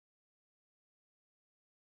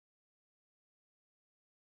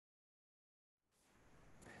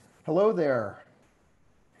Hello there.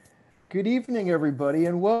 Good evening, everybody,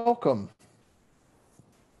 and welcome.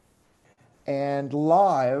 And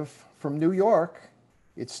live from New York,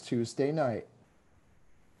 it's Tuesday night.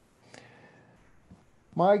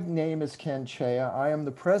 My name is Ken Chea. I am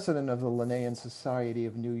the president of the Linnaean Society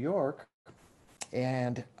of New York,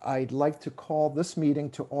 and I'd like to call this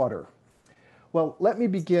meeting to order. Well, let me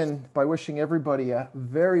begin by wishing everybody a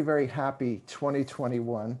very, very happy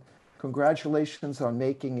 2021. Congratulations on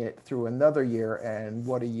making it through another year, and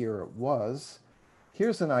what a year it was.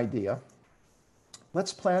 Here's an idea.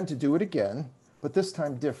 Let's plan to do it again, but this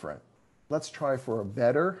time different. Let's try for a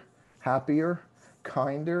better, happier,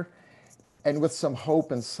 kinder, and with some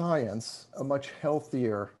hope and science, a much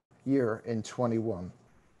healthier year in 21.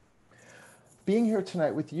 Being here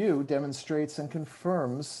tonight with you demonstrates and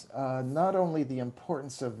confirms not only the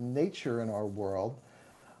importance of nature in our world,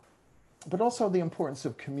 but also the importance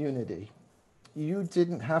of community. You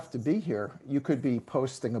didn't have to be here. You could be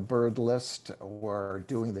posting a bird list or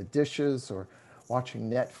doing the dishes or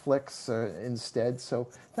watching Netflix instead. So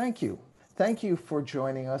thank you. Thank you for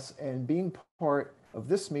joining us and being part of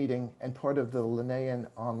this meeting and part of the Linnaean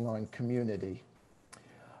online community.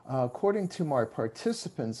 According to my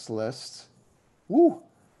participants list,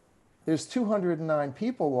 there's 209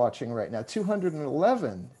 people watching right now,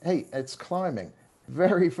 211. Hey, it's climbing.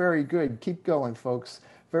 Very, very good. Keep going, folks.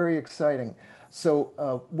 Very exciting.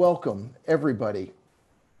 So welcome, everybody.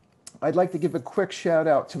 I'd like to give a quick shout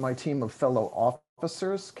out to my team of fellow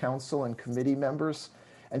officers, council and committee members,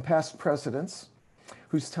 and past presidents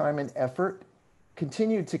whose time and effort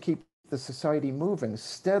continued to keep the society moving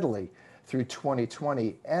steadily through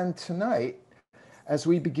 2020 and tonight as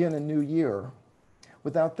we begin a new year.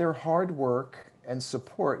 Without their hard work and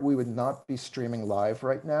support, we would not be streaming live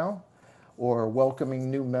right now or welcoming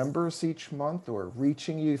new members each month or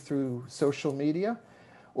reaching you through social media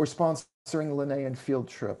or sponsoring Linnaean field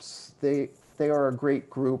trips. They are a great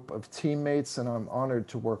group of teammates, and I'm honored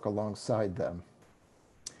to work alongside them.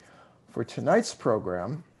 For tonight's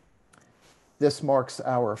program, this marks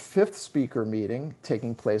our fifth speaker meeting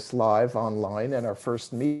taking place live online and our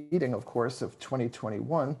first meeting, of course, of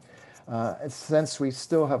 2021. Since we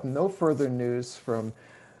still have no further news from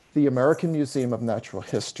the American Museum of Natural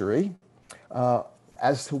History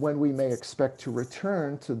as to when we may expect to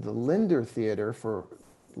return to the Linder Theater for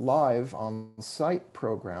live on-site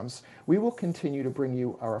programs, we will continue to bring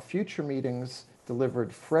you our future meetings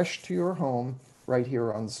delivered fresh to your home right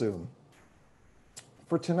here on Zoom.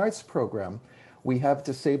 For tonight's program, we have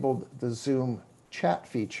disabled the Zoom chat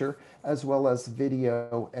feature as well as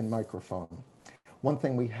video and microphone. One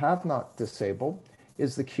thing we have not disabled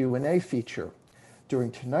is the Q&A feature.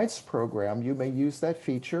 During tonight's program, you may use that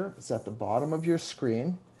feature. It's at the bottom of your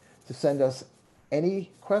screen to send us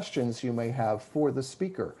any questions you may have for the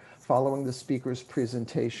speaker. Following the speaker's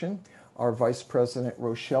presentation, our Vice President,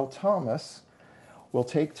 Rochelle Thomas, will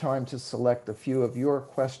take time to select a few of your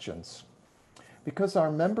questions. Because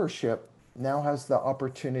our membership now has the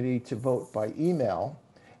opportunity to vote by email,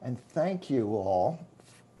 and thank you all,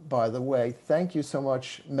 by the way, thank you so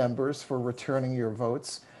much, members, for returning your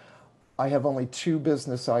votes. I have only two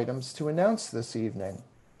business items to announce this evening.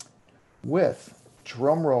 With,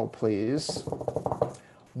 drum roll please,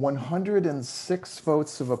 106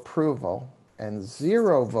 votes of approval and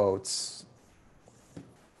 0 votes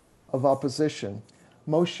of opposition,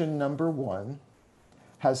 motion number 1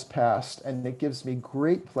 has passed, and it gives me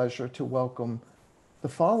great pleasure to welcome the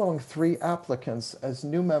following 3 applicants as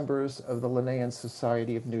new members of the Linnaean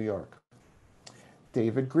Society of New York.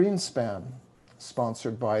 David Greenspan,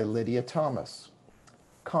 sponsored by Lydia Thomas.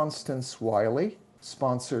 Constance Wiley,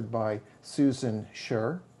 sponsored by Susan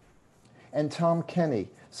Scher. And Tom Kenny,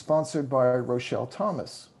 sponsored by Rochelle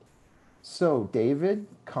Thomas. So David,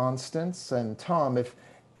 Constance, and Tom, if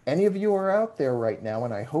any of you are out there right now,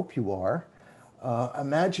 and I hope you are,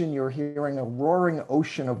 imagine you're hearing a roaring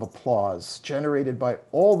ocean of applause generated by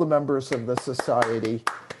all the members of the society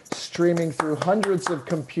streaming through hundreds of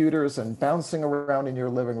computers and bouncing around in your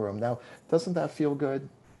living room. Now, doesn't that feel good?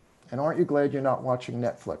 And aren't you glad you're not watching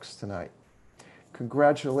Netflix tonight?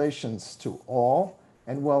 Congratulations to all,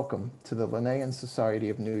 and welcome to the Linnaean Society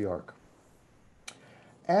of New York.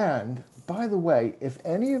 And by the way, if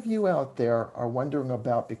any of you out there are wondering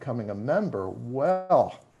about becoming a member,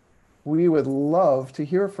 well, we would love to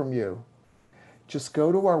hear from you. Just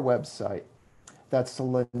go to our website. That's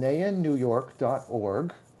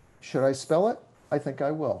linnaeannewyork.org. Should I spell it? I think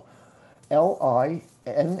I will.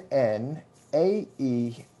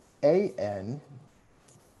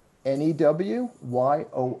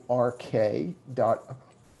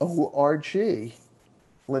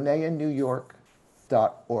 linnaeannewyork.org.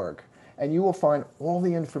 newyork.org, and you will find all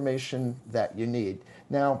the information that you need.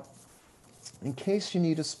 Now, in case you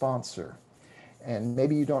need a sponsor, and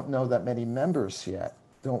maybe you don't know that many members yet,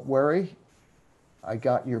 don't worry, I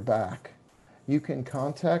got your back. You can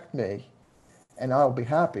contact me, and I'll be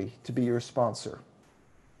happy to be your sponsor.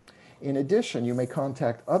 In addition, you may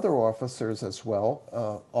contact other officers as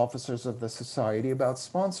well, officers of the Society, about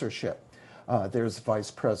sponsorship. There's Vice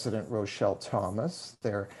President Rochelle Thomas.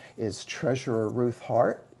 There is Treasurer Ruth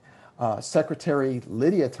Hart. Secretary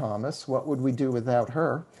Lydia Thomas. What would we do without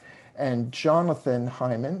her? And Jonathan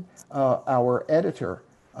Hyman, our editor.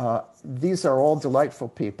 These are all delightful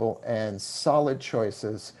people and solid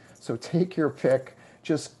choices. So take your pick.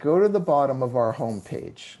 Just go to the bottom of our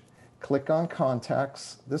homepage. Click on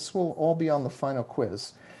contacts. This will all be on the final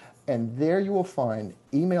quiz. And there you will find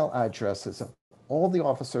email addresses of all the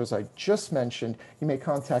officers I just mentioned. You may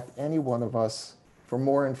contact any one of us for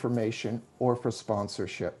more information or for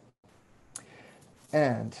sponsorship.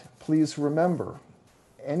 And please remember,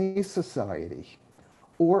 any society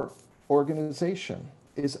or organization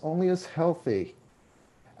is only as healthy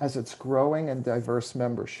as its growing and diverse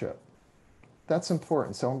membership. That's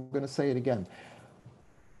important, so I'm going to say it again.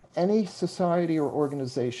 Any society or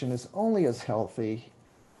organization is only as healthy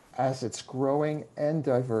as its growing and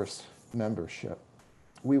diverse membership.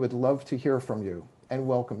 We would love to hear from you and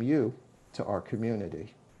welcome you to our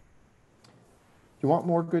community. You want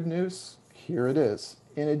more good news? Here it is.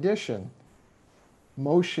 In addition,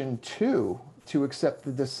 motion 2 to accept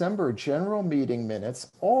the December general meeting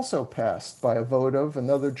minutes also passed by a vote of,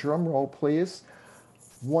 another drum roll please,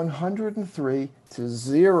 103 to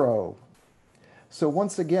 0. So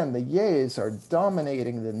once again, the yays are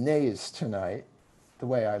dominating the nays tonight, the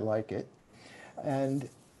way I like it. And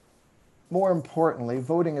more importantly,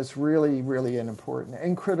 voting is really, really an important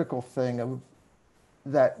and critical thing of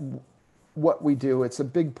that what we do. It's a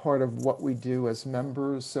big part of what we do as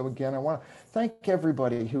members. So again, I want to thank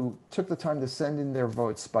everybody who took the time to send in their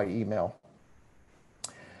votes by email.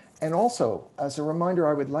 And also, as a reminder,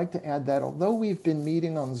 I would like to add that although we've been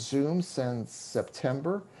meeting on Zoom since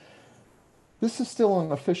September, this is still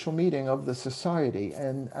an official meeting of the Society,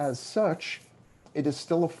 and as such, it is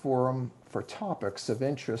still a forum for topics of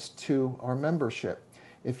interest to our membership.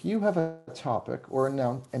 If you have a topic or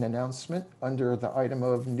an announcement under the item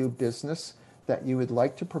of new business that you would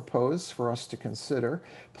like to propose for us to consider,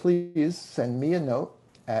 please send me a note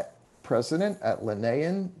at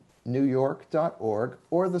president@linnaeannewyork.org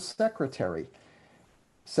or the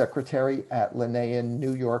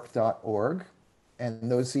secretary@linnaeannewyork.org.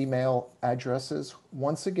 And those email addresses,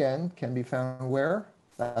 once again, can be found where?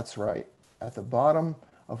 That's right, at the bottom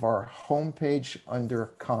of our homepage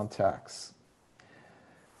under contacts.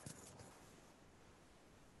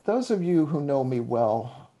 Those of you who know me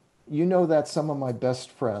well, you know that some of my best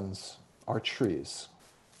friends are trees.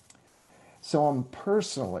 So I'm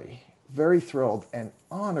personally very thrilled and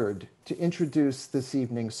honored to introduce this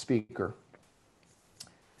evening's speaker.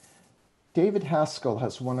 David Haskell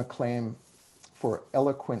has won acclaim for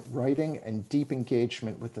eloquent writing and deep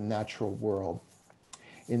engagement with the natural world.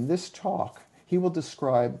 In this talk, he will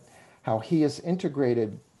describe how he has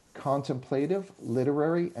integrated contemplative,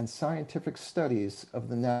 literary, and scientific studies of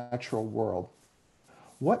the natural world.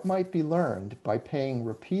 What might be learned by paying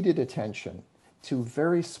repeated attention to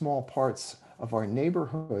very small parts of our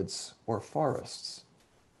neighborhoods or forests?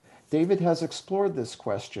 David has explored this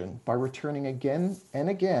question by returning again and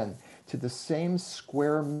again to the same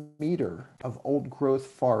square meter of old-growth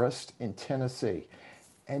forest in Tennessee,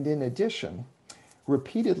 and in addition,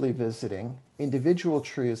 repeatedly visiting individual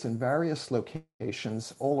trees in various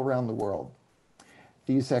locations all around the world.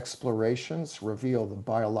 These explorations reveal the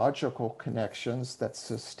biological connections that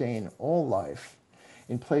sustain all life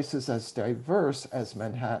in places as diverse as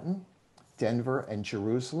Manhattan, Denver, and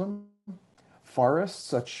Jerusalem, forests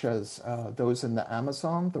such as those in the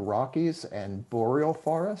Amazon, the Rockies, and boreal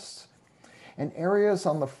forests, and areas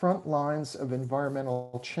on the front lines of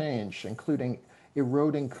environmental change, including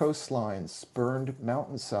eroding coastlines, burned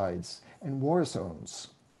mountainsides, and war zones.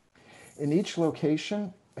 In each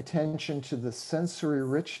location, attention to the sensory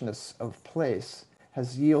richness of place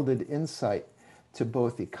has yielded insight to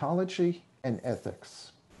both ecology and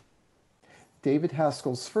ethics. David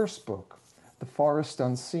Haskell's first book, The Forest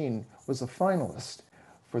Unseen, was a finalist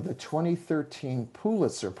for the 2013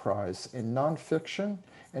 Pulitzer Prize in nonfiction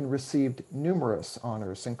and received numerous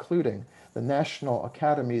honors, including the National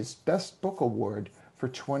Academies Best Book Award for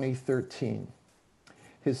 2013.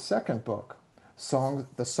 His second book,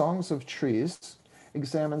 The Songs of Trees,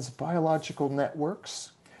 examines biological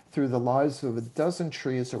networks through the lives of a dozen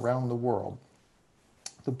trees around the world.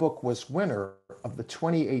 The book was winner of the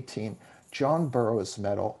 2018 John Burroughs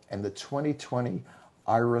Medal and the 2020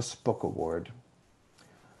 Iris Book Award.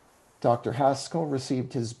 Dr. Haskell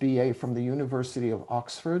received his BA from the University of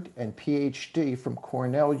Oxford and Ph.D. from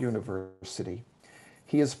Cornell University.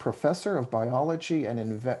 He is professor of biology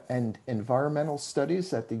and environmental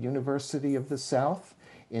studies at the University of the South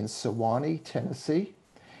in Sewanee, Tennessee,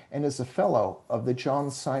 and is a fellow of the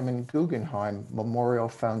John Simon Guggenheim Memorial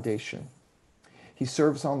Foundation. He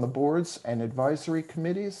serves on the boards and advisory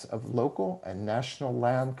committees of local and national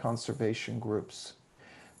land conservation groups.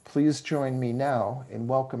 Please join me now in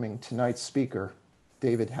welcoming tonight's speaker,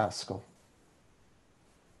 David Haskell.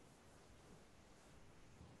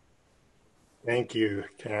 Thank you,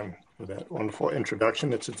 Cam, for that wonderful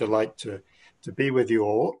introduction. It's a delight to be with you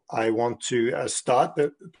all. I want to start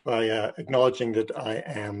by acknowledging that I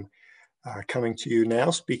am coming to you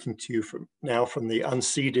now, speaking to you from the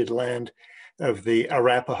unceded land of the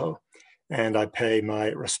Arapaho, and I pay my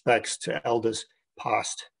respects to elders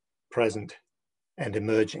past, present, and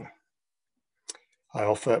emerging. I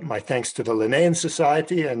offer my thanks to the Linnaean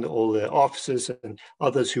Society and all the officers and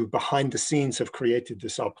others who behind the scenes have created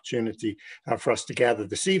this opportunity for us to gather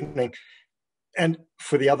this evening, and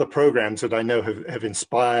for the other programs that I know have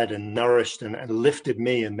inspired and nourished and lifted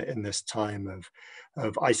me in this time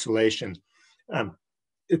of isolation.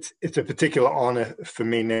 It's a particular honor for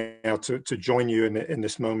me now to join you in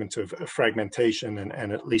this moment of fragmentation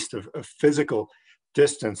and at least of physical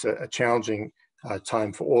distance, a challenging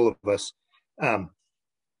time for all of us.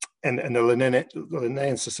 And the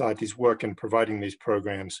Linnaean Society's work in providing these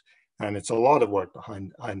programs, and it's a lot of work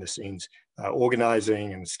behind the scenes,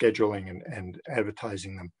 organizing and scheduling and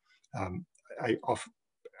advertising them.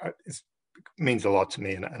 It means a lot to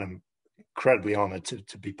me, and I'm incredibly honored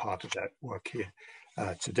to be part of that work here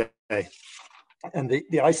today. And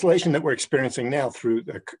the isolation that we're experiencing now through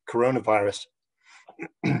the coronavirus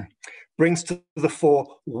brings to the fore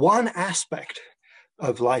one aspect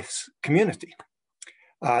of life's community.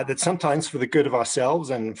 That sometimes for the good of ourselves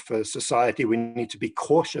and for society, we need to be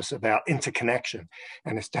cautious about interconnection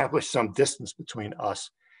and establish some distance between us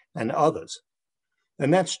and others.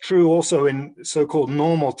 And that's true also in so-called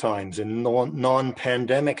normal times, in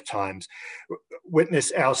non-pandemic times.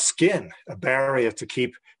 Witness our skin, a barrier to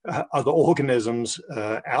keep other organisms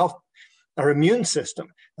out, our immune system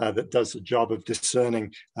that does the job of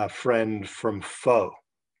discerning friend from foe.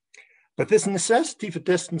 But this necessity for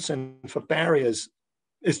distance and for barriers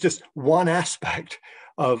is just one aspect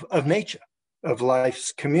of nature, of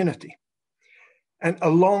life's community. And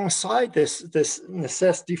alongside this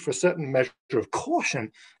necessity for a certain measure of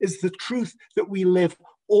caution is the truth that we live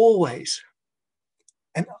always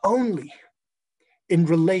and only in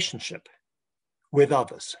relationship with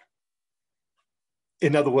others.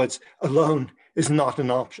 In other words, alone is not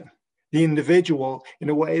an option. The individual, in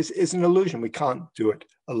a way, is an illusion. We can't do it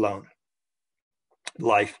alone.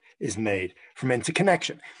 Life is made from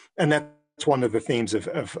interconnection. And that's one of the themes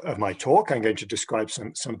of my talk. I'm going to describe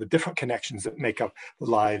some of the different connections that make up the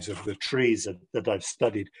lives of the trees that I've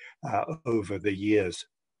studied over the years.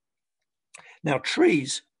 Now,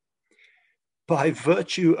 trees, by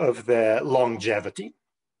virtue of their longevity,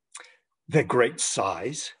 their great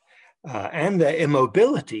size, and their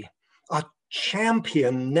immobility, are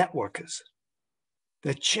champion networkers.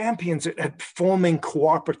 They're champions at forming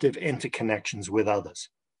cooperative interconnections with others.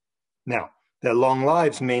 Now, their long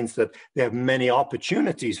lives means that they have many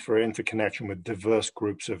opportunities for interconnection with diverse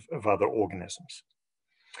groups of other organisms.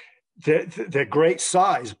 Their great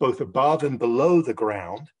size, both above and below the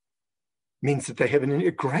ground, means that they have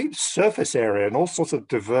a great surface area and all sorts of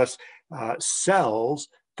diverse cells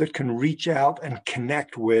that can reach out and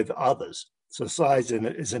connect with others. So size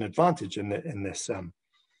is an advantage in this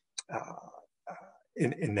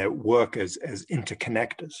in their work as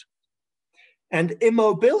interconnectors. And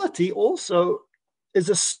immobility also is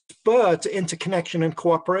a spur to interconnection and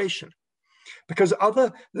cooperation, because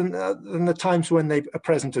other than the times when they are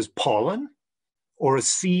present as pollen or as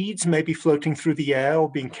seeds maybe floating through the air or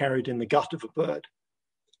being carried in the gut of a bird,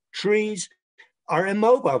 trees are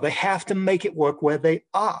immobile. They have to make it work where they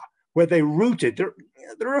are, where they're rooted.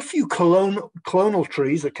 There are a few clonal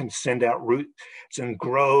trees that can send out roots and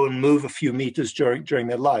grow and move a few meters during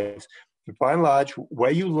their lives. But by and large,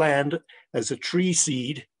 where you land as a tree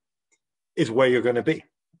seed is where you're going to be,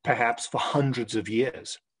 perhaps for hundreds of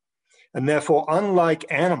years. And therefore, unlike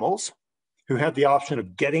animals who have the option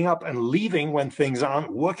of getting up and leaving when things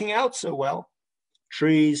aren't working out so well,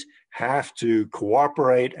 trees have to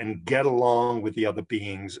cooperate and get along with the other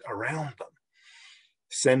beings around them.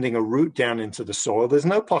 sending a root down into the soil. There's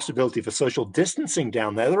no possibility for social distancing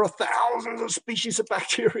down there. There are thousands of species of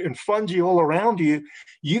bacteria and fungi all around you.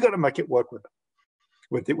 You got to make it work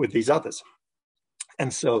with these others.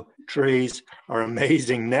 And so trees are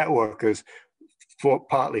amazing networkers,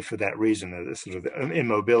 partly for that reason. This sort of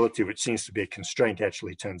immobility, which seems to be a constraint,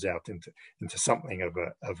 actually turns out into something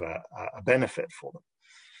of a benefit for them.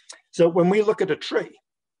 So when we look at a tree,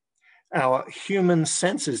 our human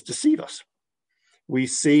senses deceive us. We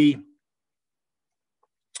see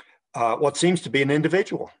what seems to be an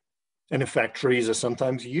individual. And in fact, trees are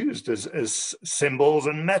sometimes used as symbols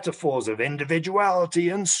and metaphors of individuality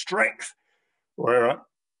and strength. Where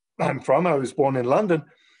I'm from, I was born in London,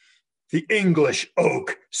 the English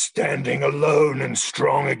oak standing alone and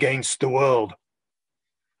strong against the world.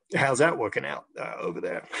 How's that working out over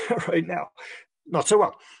there right now? Not so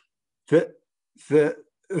well.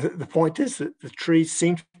 The point is that the trees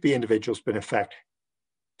seem to be individuals, but in fact,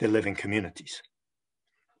 they live in communities.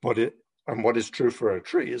 What is true for a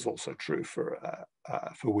tree is also true for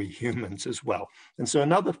we humans as well. And so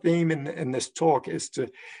another theme in this talk is to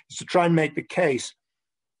try and make the case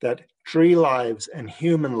that tree lives and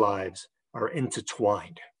human lives are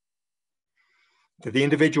intertwined. That the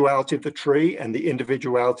individuality of the tree and the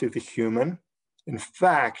individuality of the human, in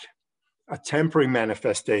fact, are temporary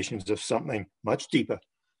manifestations of something much deeper,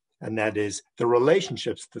 and that is the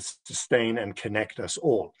relationships that sustain and connect us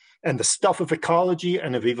all. And the stuff of ecology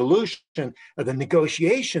and of evolution are the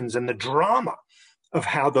negotiations and the drama of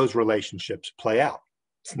how those relationships play out.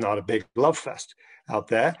 It's not a big love fest out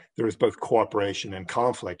there. There is both cooperation and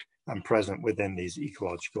conflict present within these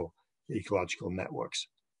ecological networks.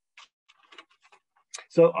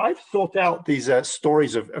 So I've thought out these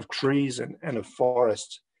stories of trees and of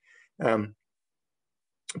forests,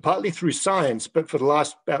 partly through science, but for the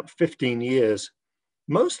last about 15 years,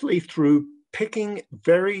 mostly through picking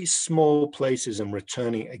very small places and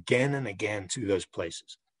returning again and again to those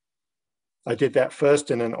places. I did that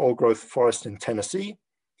first in an old-growth forest in Tennessee,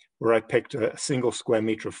 where I picked a single square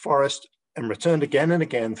meter of forest and returned again and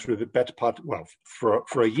again through the better part, well,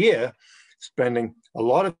 for a year, spending a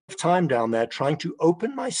lot of time down there trying to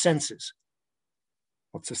open my senses.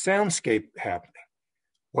 What's the soundscape happening?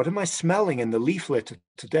 What am I smelling in the leaf litter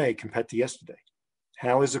today compared to yesterday?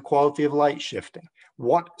 How is the quality of light shifting?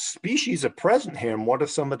 What species are present here and what are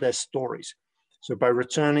some of their stories? So by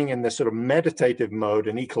returning in this sort of meditative mode,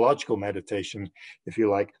 an ecological meditation, if you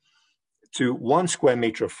like, to 1 square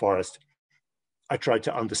meter of forest, I tried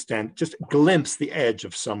to understand, just glimpse the edge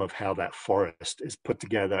of some of how that forest is put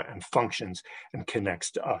together and functions and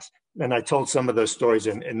connects to us. And I told some of those stories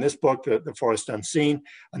in this book, The Forest Unseen.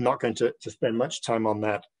 I'm not going to spend much time on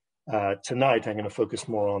that tonight. I'm going to focus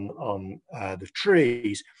more on the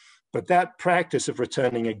trees. But that practice of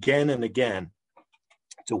returning again and again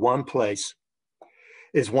to one place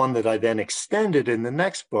is one that I then extended in the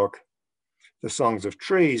next book, The Songs of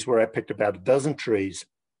Trees, where I picked about a dozen trees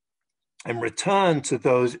and returned to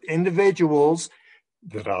those individuals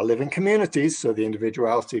that are living communities. So the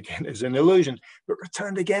individuality again is an illusion, but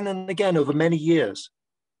returned again and again over many years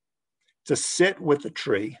to sit with the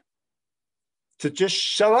tree, to just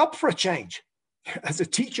shut up for a change. As a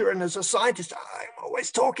teacher and as a scientist, I'm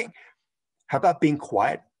always talking. How about being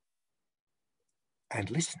quiet and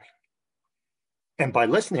listening? And by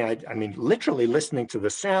listening, I mean literally listening to the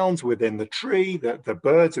sounds within the tree, the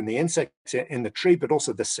birds and the insects in the tree, but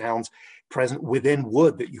also the sounds present within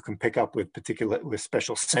wood that you can pick up with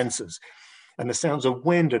special senses. And the sounds of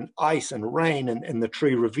wind and ice and rain and the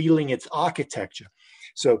tree revealing its architecture.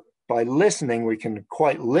 So by listening, we can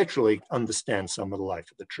quite literally understand some of the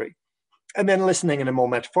life of the tree. And then listening in a more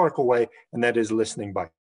metaphorical way, and that is listening by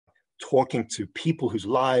talking to people whose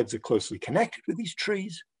lives are closely connected with these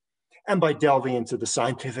trees, and by delving into the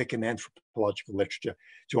scientific and anthropological literature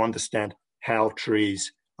to understand how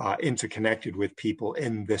trees are interconnected with people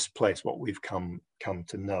in this place, what we've come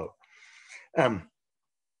to know.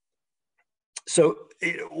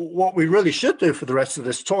 What we really should do for the rest of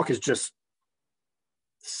this talk is just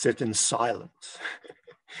sit in silence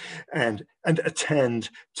and attend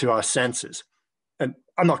to our senses. And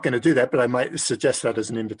I'm not going to do that, but I might suggest that as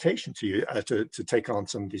an invitation to you to take on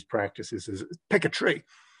some of these practices. Is pick a tree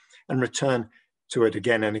and return to it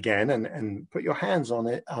again and again, and put your hands on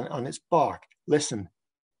it, on its bark. Listen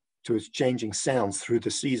to its changing sounds through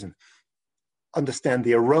the season. Understand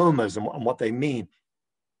the aromas and what they mean.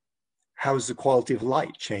 How is the quality of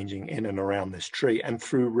light changing in and around this tree? And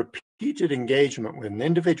through repeated engagement with an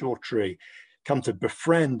individual tree, come to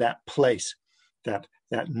befriend that place, that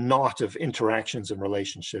knot of interactions and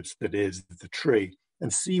relationships that is the tree,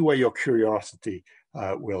 and see where your curiosity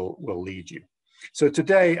will lead you. So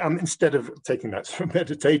today, instead of taking that sort of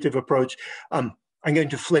meditative approach, I'm going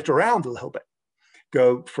to flit around a little bit,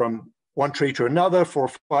 go from one tree to another, 4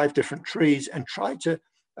 or 5 different trees, and try to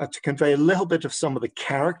convey a little bit of some of the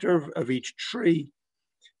character of each tree.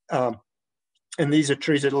 And these are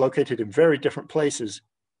trees that are located in very different places,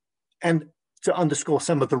 and to underscore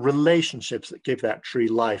some of the relationships that give that tree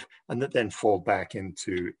life and that then fall back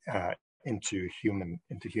into human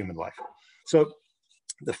life. So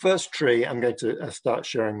the first tree, I'm going to start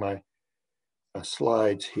sharing my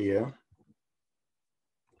slides here.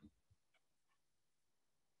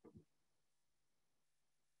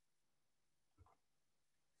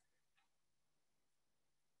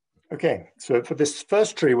 Okay, so for this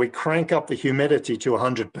first tree, we crank up the humidity to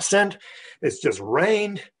 100%. It's just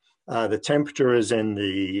rained. The temperature is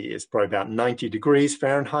it's probably about 90 degrees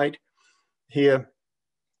Fahrenheit here.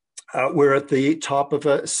 We're at the top of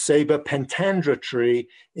a Ceiba pentandra tree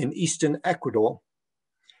in eastern Ecuador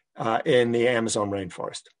in the Amazon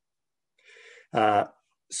rainforest.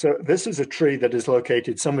 So this is a tree that is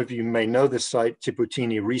located, some of you may know this site,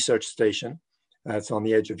 Tiputini Research Station. It's on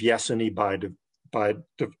the edge of Sewanee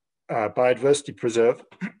Biodiversity Preserve,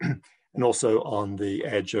 and also on the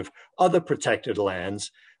edge of other protected lands,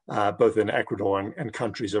 both in Ecuador and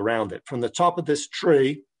countries around it. From the top of this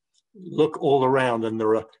tree, look all around, and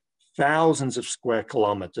there are thousands of square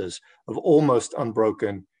kilometers of almost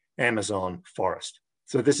unbroken Amazon forest.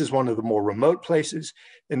 So this is one of the more remote places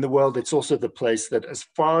in the world. It's also the place that, as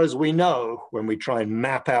far as we know, when we try and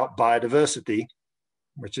map out biodiversity,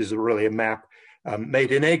 which is really a map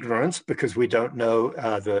made in ignorance, because we don't know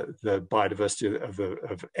the biodiversity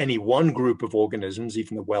of any one group of organisms,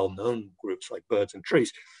 even the well-known groups like birds and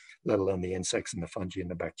trees, let alone the insects and the fungi and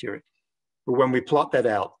the bacteria. But when we plot that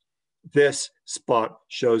out, this spot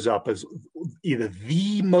shows up as either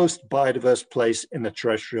the most biodiverse place in the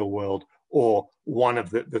terrestrial world or one of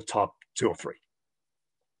the top 2 or 3.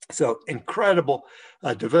 So incredible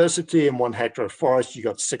diversity in 1 hectare of forest. You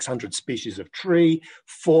got 600 species of tree,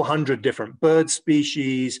 400 different bird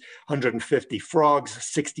species, 150 frogs,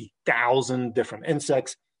 60,000 different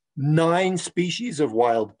insects, 9 species of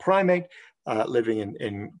wild primate living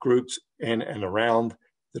in groups in and around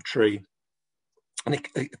the tree. And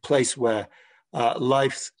a place where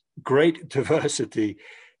life's great diversity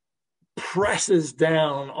presses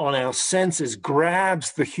down on our senses,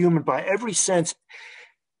 grabs the human by every sense,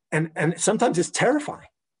 and sometimes it's terrifying.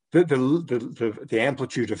 The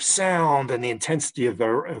amplitude of sound and the intensity of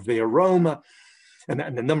the aroma,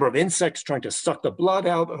 and the number of insects trying to suck the blood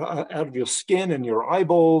out of your skin and your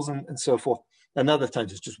eyeballs and so forth. And other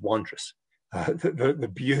times it's just wondrous.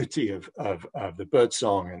 The beauty of the bird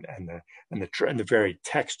song and the very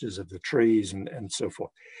textures of the trees and so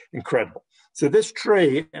forth. Incredible. So this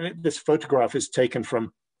tree, and this photograph is taken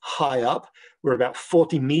from high up. We're about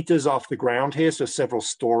 40 meters off the ground here, so several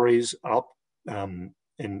stories up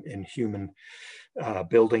in human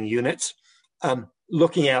building units,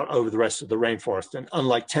 looking out over the rest of the rainforest. And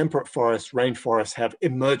unlike temperate forests, rainforests have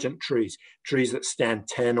emergent trees that stand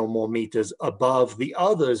 10 or more meters above the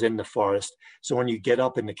others in the forest. So when you get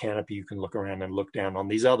up in the canopy, you can look around and look down on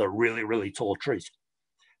these other really, really tall trees.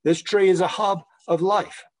 This tree is a hub of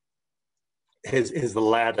life. Here's the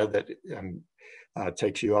ladder that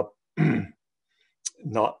takes you up.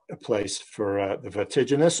 Not a place for the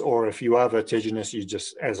vertiginous, or if you are vertiginous, you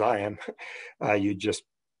just, as I am, you just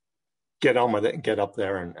get on with it and get up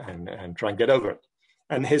there and try and get over it.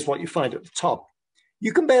 And here's what you find at the top.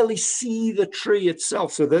 You can barely see the tree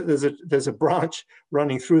itself. So there's a branch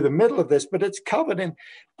running through the middle of this, but it's covered in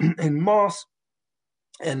moss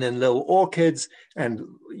and then little orchids and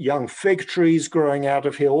young fig trees growing out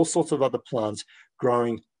of here, all sorts of other plants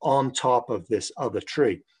growing on top of this other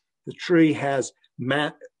tree. The tree has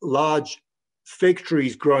large fig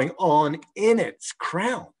trees growing on in its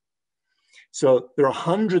crown. So there are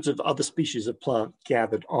hundreds of other species of plant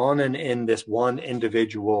gathered on and in this one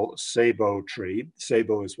individual ceiba tree.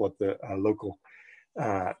 Ceiba is what the local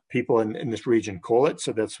people in this region call it.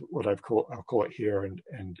 So that's what I'll call it here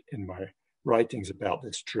and in my writings about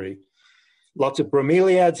this tree. Lots of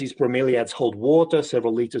bromeliads. These bromeliads hold water,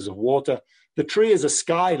 several liters of water. The tree is a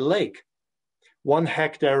sky lake. 1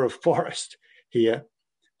 hectare of forest here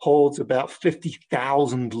holds about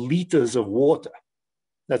 50,000 liters of water.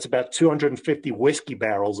 That's about 250 whiskey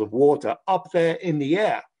barrels of water up there in the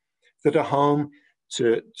air that are home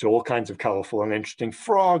to all kinds of colorful and interesting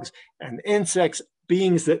frogs and insects,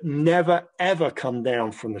 beings that never, ever come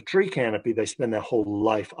down from the tree canopy. They spend their whole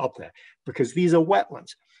life up there because these are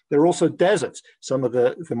wetlands. They're also deserts. Some of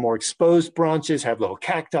the more exposed branches have little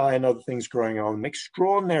cacti and other things growing on, an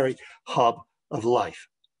extraordinary hub of life.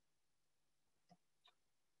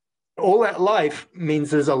 all that life means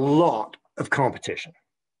there's a lot of competition.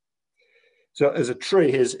 So as a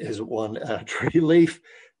tree, here's one tree leaf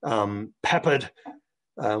peppered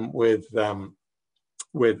with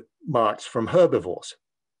marks from herbivores.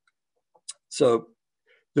 So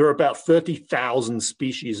there are about 30,000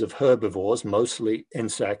 species of herbivores, mostly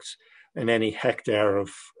insects, in any hectare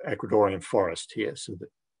of Ecuadorian forest here. So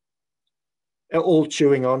they're all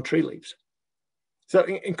chewing on tree leaves. So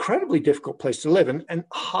incredibly difficult place to live. And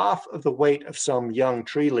half of the weight of some young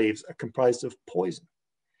tree leaves are comprised of poison.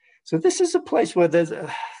 So this is a place where there's a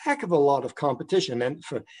heck of a lot of competition. And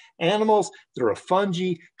for animals, there are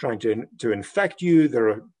fungi trying to infect you. There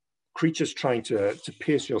are creatures trying to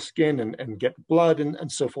pierce your skin and get blood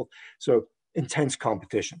and so forth. So intense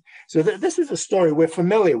competition. So this is a story we're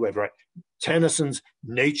familiar with, right? Tennyson's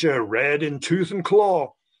nature red in tooth and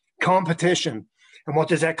claw, competition. And what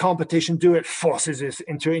does that competition do? It forces us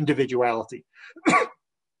into individuality.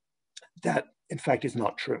 That, in fact, is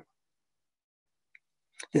not true.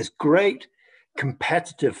 This great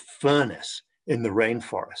competitive furnace in the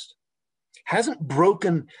rainforest hasn't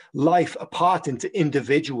broken life apart into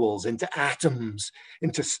individuals, into atoms,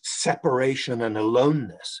 into separation and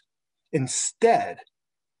aloneness. Instead,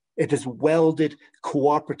 it has welded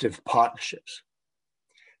cooperative partnerships.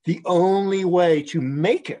 The only way to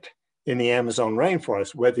make it in the Amazon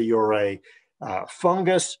rainforest, whether you're a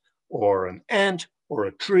fungus or an ant or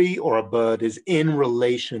a tree or a bird, is in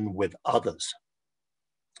relation with others.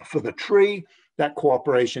 For the tree, that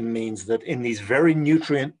cooperation means that in these very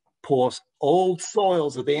nutrient-poor old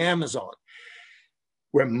soils of the Amazon,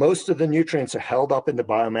 where most of the nutrients are held up in the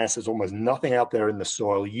biomass, there's almost nothing out there in the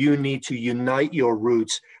soil, you need to unite your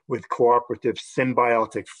roots with cooperative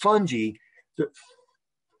symbiotic fungi that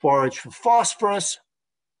forage for phosphorus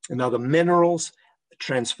and other minerals,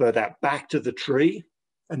 transfer that back to the tree,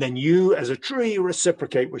 and then you, as a tree,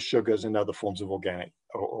 reciprocate with sugars and other forms of organic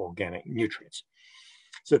nutrients.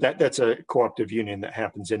 So that's a cooperative union that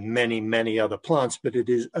happens in many, many other plants, but it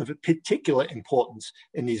is of particular importance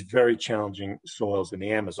in these very challenging soils in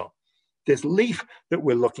the Amazon. This leaf that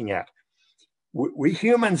we're looking at, we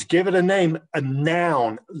humans give it a name, a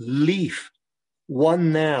noun, leaf,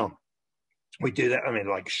 one noun. We do that,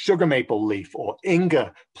 like sugar maple leaf or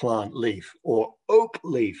Inga plant leaf or oak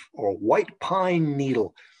leaf or white pine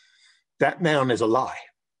needle. That noun is a lie.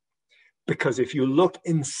 Because if you look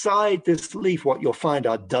inside this leaf, what you'll find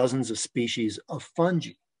are dozens of species of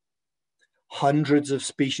fungi, hundreds of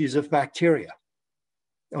species of bacteria.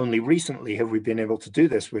 Only recently have we been able to do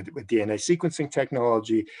this with DNA sequencing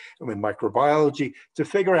technology and with microbiology to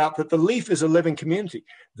figure out that the leaf is a living community.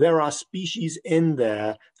 There are species in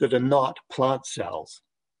there that are not plant cells.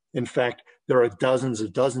 In fact, there are dozens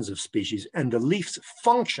of species, and the leaf's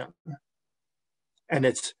function and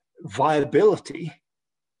its viability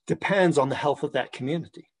depends on the health of that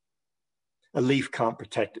community. A leaf can't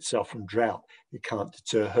protect itself from drought. It can't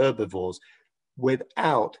deter herbivores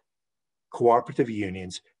without cooperative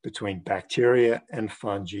unions between bacteria and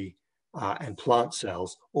fungi and plant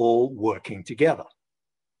cells all working together.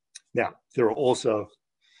 Now, there are also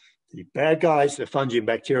the bad guys, the fungi and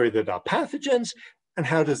bacteria that are pathogens. And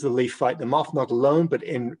how does the leaf fight them off? Not alone, but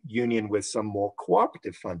in union with some more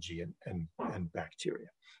cooperative fungi and bacteria.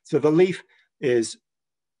 So the leaf is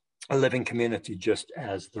a living community, just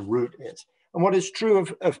as the root is. And what is true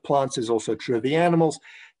of plants is also true of the animals.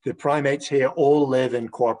 The primates here all live in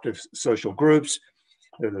cooperative social groups.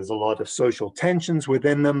 There's a lot of social tensions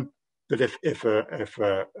within them. But if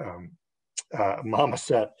a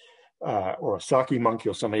marmoset or a saki monkey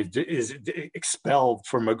or something is expelled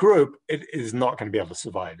from a group, it is not going to be able to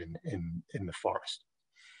survive in the forest.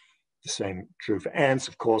 The same true for ants,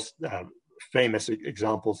 of course. Famous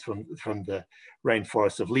examples from the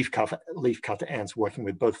rainforest of leafcutter ants working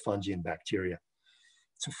with both fungi and bacteria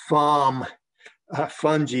to farm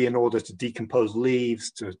fungi in order to decompose leaves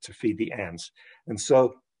to feed the ants. And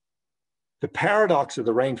so the paradox of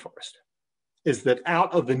the rainforest is that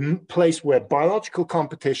out of the place where biological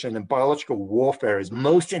competition and biological warfare is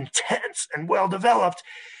most intense and well developed,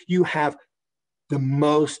 you have the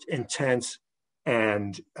most intense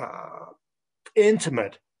and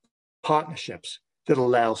intimate partnerships that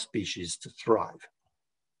allow species to thrive.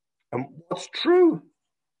 And what's true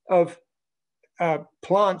of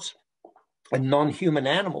plants and non-human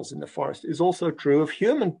animals in the forest is also true of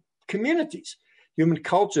human communities, human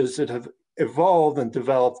cultures that have evolved and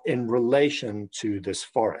developed in relation to this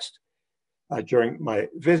forest. During my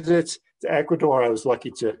visits to Ecuador, I was lucky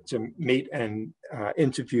to meet and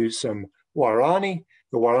interview some Guarani.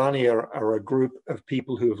 The Guarani are a group of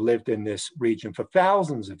people who have lived in this region for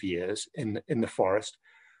thousands of years in the forest,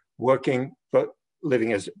 working but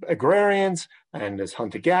living as agrarians and as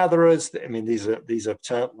hunter-gatherers. I mean, these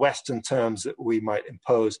are Western terms that we might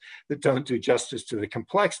impose that don't do justice to the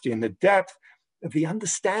complexity and the depth of the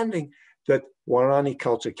understanding that Waorani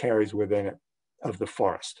culture carries within it of the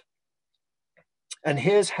forest. And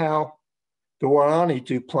here's how the Waorani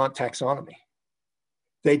do plant taxonomy.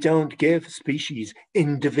 They don't give species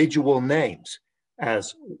individual names,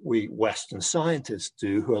 as we Western scientists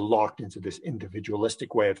do, who are locked into this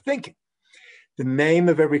individualistic way of thinking. The name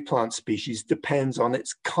of every plant species depends on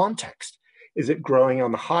its context. Is it growing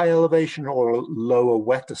on high elevation or lower,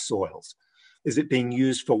 wetter soils? Is it being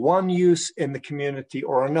used for one use in the community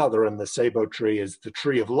or another? And the Sebo tree is the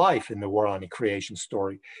tree of life in the Waorani creation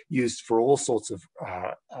story, used for all sorts of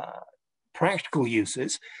practical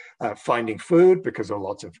uses, finding food because there are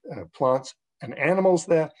lots of plants and animals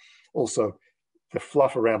there. Also, the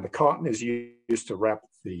fluff around the cotton is used to wrap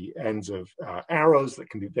the ends of arrows that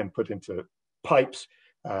can be then put into pipes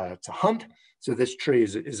to hunt. So this tree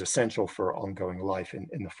is essential for ongoing life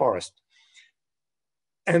in the forest.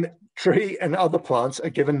 And tree and other plants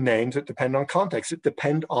are given names that depend on context, that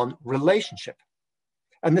depend on relationship.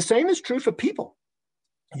 And the same is true for people.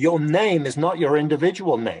 Your name is not your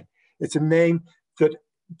individual name. It's a name that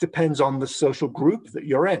depends on the social group that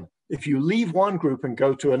you're in. If you leave one group and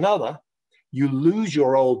go to another, you lose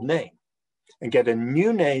your old name and get a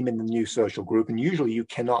new name in the new social group, and usually you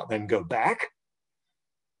cannot then go back.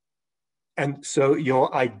 And so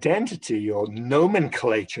your identity, your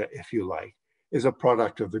nomenclature, if you like, is a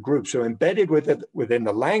product of the group. So embedded within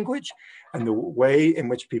the language and the way in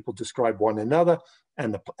which people describe one another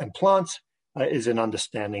and plants is an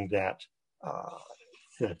understanding that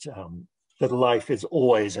life is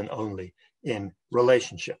always and only in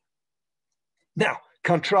relationship. Now,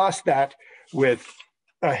 contrast that with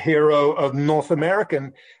a hero of North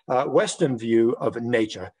American Western view of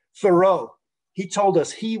nature, Thoreau. He told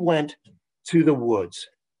us he went to the woods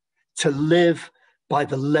to live by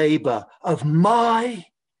the labor of my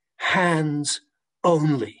hands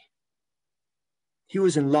only. He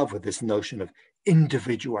was in love with this notion of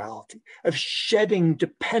individuality, of shedding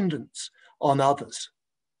dependence on others.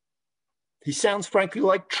 He sounds frankly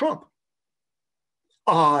like Trump.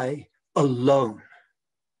 I alone.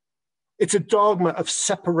 It's a dogma of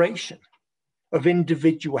separation, of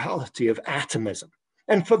individuality, of atomism.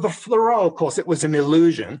 And for the Thoreau, of course, it was an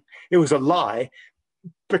illusion. It was a lie,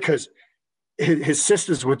 because his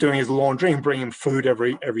sisters were doing his laundry and bringing him food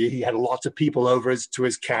every he had lots of people over to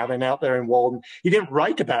his cabin out there in Walden. He didn't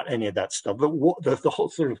write about any of that stuff. The whole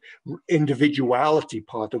sort of individuality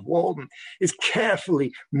part of Walden is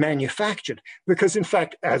carefully manufactured because, in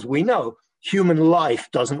fact, as we know, human life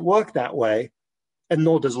doesn't work that way, and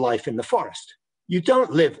nor does life in the forest. You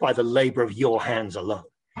don't live by the labor of your hands alone.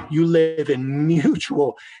 You live in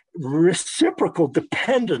mutual, reciprocal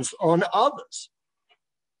dependence on others.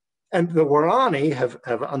 And the Waorani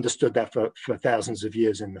have understood that for thousands of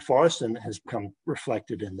years in the forest, and has become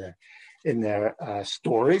reflected in their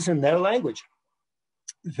stories and their language.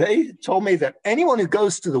 They told me that anyone who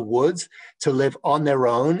goes to the woods to live on their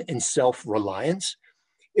own in self-reliance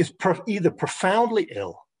is either profoundly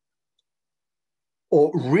ill or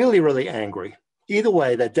really, really angry. Either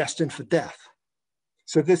way, they're destined for death.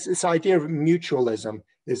 So this idea of mutualism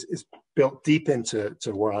is built deep into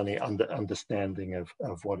Waorani understanding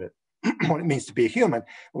of what it means to be a human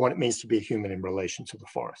and what it means to be a human in relation to the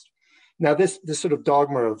forest. Now, this sort of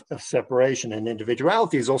dogma of separation and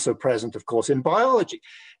individuality is also present, of course, in biology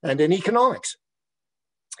and in economics.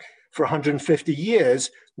 For 150 years,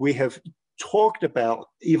 we have talked about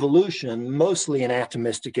evolution mostly in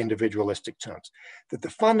atomistic, individualistic terms, that the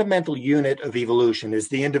fundamental unit of evolution is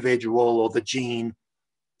the individual or the gene.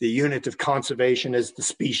 The unit of conservation is the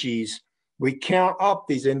species. We count up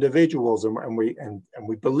these individuals and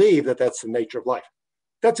we believe that that's the nature of life.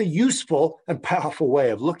 That's a useful and powerful way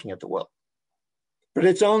of looking at the world, but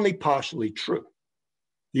it's only partially true.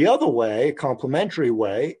 The other way, a complementary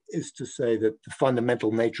way, is to say that the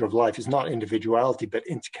fundamental nature of life is not individuality, but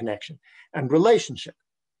interconnection and relationship.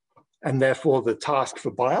 And therefore, the task for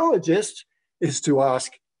biologists is to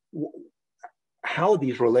ask, how are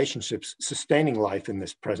these relationships sustaining life in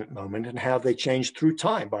this present moment, and how they change through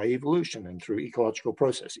time by evolution and through ecological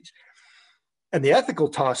processes? And the ethical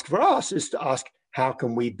task for us is to ask, how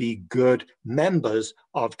can we be good members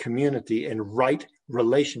of community in right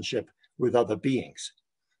relationship with other beings?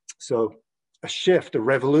 So a shift, a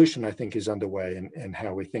revolution, I think, is underway in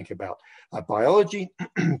how we think about biology,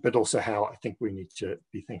 but also how I think we need to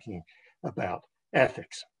be thinking about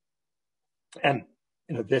ethics. And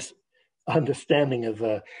this understanding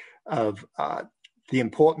of the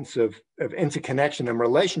importance of interconnection and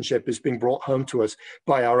relationship is being brought home to us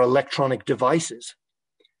by our electronic devices.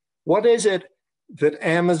 What is it that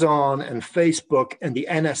Amazon and Facebook and the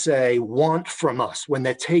NSA want from us when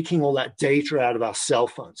they're taking all that data out of our cell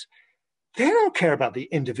phones? They don't care about the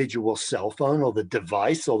individual cell phone or the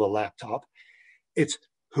device or the laptop. It's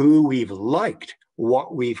who we've liked,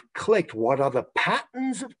 what we've clicked, what are the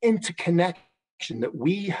patterns of interconnection that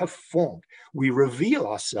we have formed. We reveal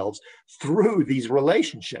ourselves through these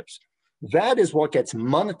relationships. That is what gets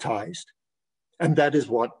monetized, and that is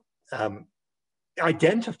what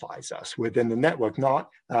identifies us within the network, not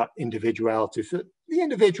individuality. So the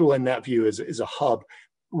individual in that view is a hub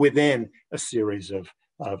within a series of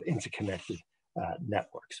interconnected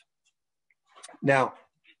networks. Now,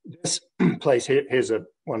 this place here, here's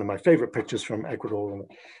one of my favorite pictures from Ecuador.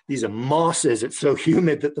 These are mosses. It's so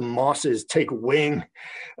humid that the mosses take wing.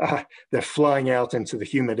 They're flying out into the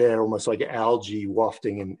humid air, almost like algae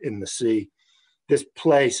wafting in the sea. This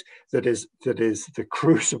place that is the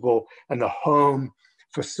crucible and the home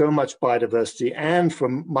for so much biodiversity and for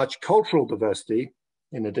much cultural diversity.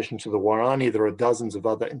 In addition to the Guarani, there are dozens of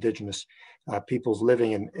other indigenous peoples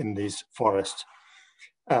living in these forests.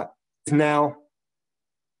 Is now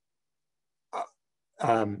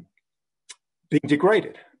being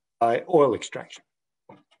degraded by oil extraction.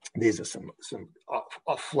 These are some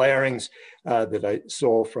flarings that I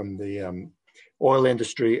saw from the oil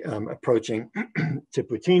industry approaching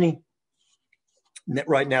Tiputini.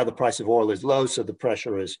 Right now, the price of oil is low, so the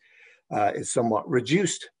pressure is somewhat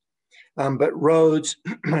reduced. But roads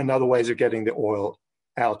and other ways of getting the oil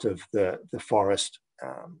out of the forest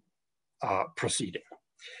are proceeding.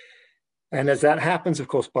 And as that happens, of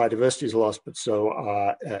course, biodiversity is lost, but so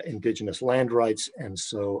are indigenous land rights, and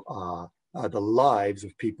so are the lives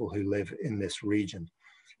of people who live in this region.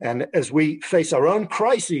 And as we face our own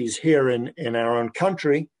crises here in our own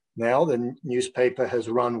country, now the newspaper has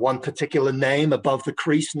run one particular name above the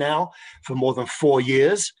crease now for more than 4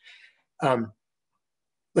 years.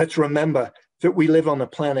 Let's remember that we live on a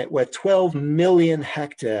planet where 12 million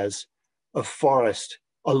hectares of forest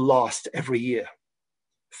are lost every year.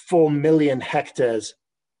 4 million hectares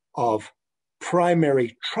of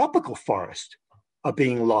primary tropical forest are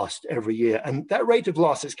being lost every year. And that rate of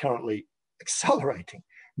loss is currently accelerating,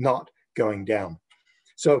 not going down.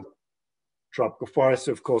 So tropical forests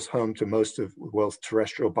are, of course, home to most of the world's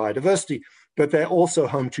terrestrial biodiversity, but they're also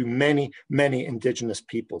home to many, many indigenous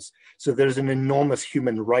peoples. So there's an enormous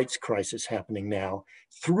human rights crisis happening now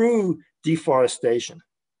through deforestation,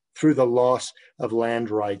 through the loss of land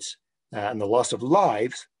rights and the loss of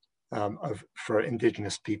lives for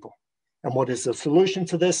indigenous people. And what is the solution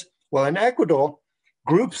to this? Well, in Ecuador,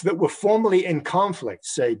 groups that were formerly in conflict,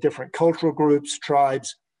 say different cultural groups,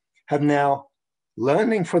 tribes, have now,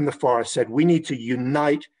 learning from the forest, said we need to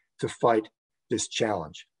unite to fight this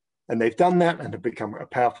challenge. And they've done that and have become a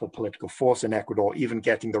powerful political force in Ecuador, even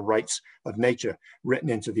getting the rights of nature written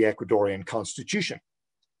into the Ecuadorian constitution,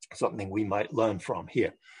 something we might learn from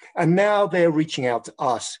here. And now they're reaching out to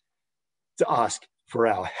us to ask for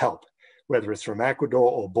our help, whether it's from Ecuador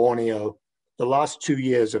or Borneo. The last 2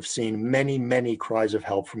 years have seen many, many cries of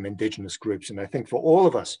help from indigenous groups. And I think for all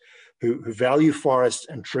of us who value forests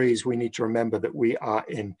and trees, we need to remember that we are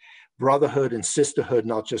in brotherhood and sisterhood,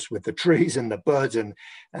 not just with the trees and the birds and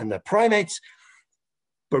the primates,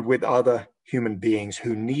 but with other human beings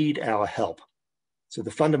who need our help. So the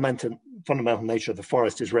fundamental nature of the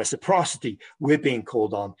forest is reciprocity. We're being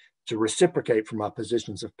called on to reciprocate from our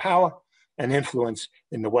positions of power and influence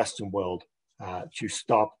in the Western world to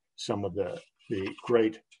stop some of the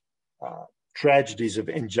great tragedies of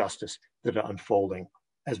injustice that are unfolding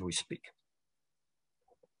as we speak.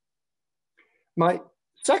 My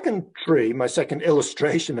second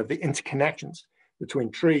illustration of the interconnections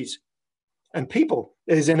between trees and people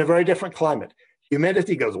is in a very different climate.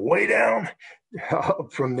 Humidity goes way down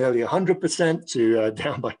from nearly 100% to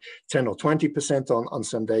down by 10 or 20% on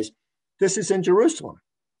some days. This is in Jerusalem.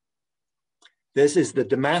 This is the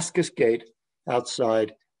Damascus Gate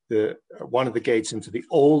outside one of the gates into the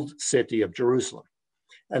old city of Jerusalem.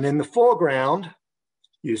 And in the foreground,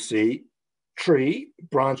 you see tree,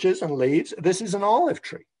 branches and leaves. This is an olive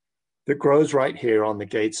tree that grows right here on the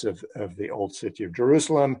gates of the old city of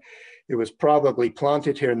Jerusalem. It was probably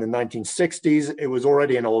planted here in the 1960s. It was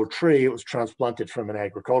already an old tree. It was transplanted from an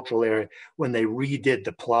agricultural area when they redid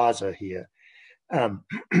the plaza here.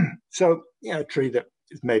 So, a tree that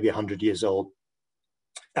is maybe 100 years old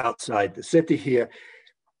outside the city here,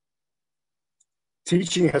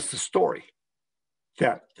 teaching us the story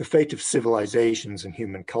that the fate of civilizations and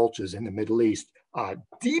human cultures in the Middle East are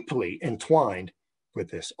deeply entwined with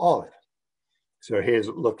this olive. So here's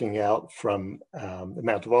looking out from the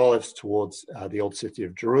Mount of Olives towards the old city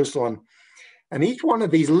of Jerusalem. And each one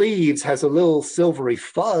of these leaves has a little silvery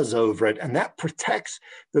fuzz over it, and that protects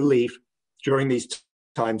the leaf during these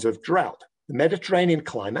times of drought. The Mediterranean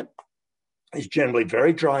climate is generally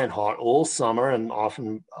very dry and hot all summer, and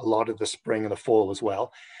often a lot of the spring and the fall as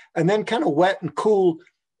well, and then kind of wet and cool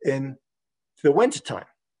in the wintertime.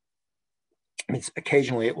 I mean,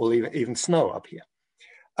 occasionally it will even snow up here.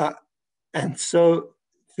 And so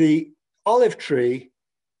the olive tree,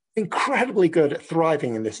 incredibly good at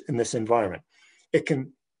thriving in this environment. It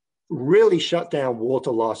can really shut down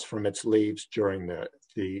water loss from its leaves during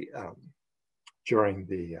the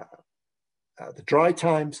dry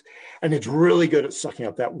times, and it's really good at sucking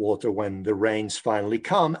up that water when the rains finally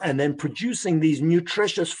come, and then producing these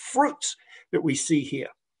nutritious fruits that we see here.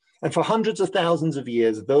 And for hundreds of thousands of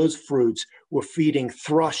years, those fruits were feeding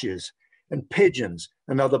thrushes and pigeons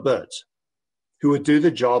and other birds who would do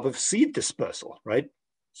the job of seed dispersal, right?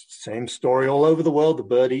 Same story all over the world. The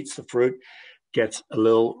bird eats the fruit, gets a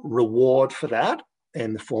little reward for that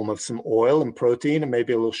in the form of some oil and protein and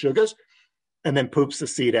maybe a little sugars, and then poops the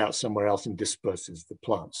seed out somewhere else and disperses the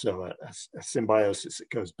plant. So a symbiosis that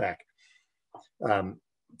goes back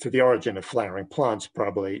to the origin of flowering plants,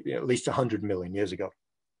 probably at least 100 million years ago,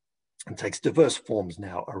 and takes diverse forms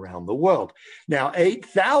now around the world. Now,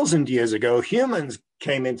 8,000 years ago, humans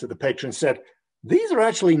came into the picture and said, these are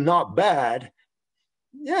actually not bad.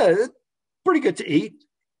 Yeah, pretty good to eat,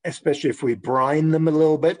 especially if we brine them a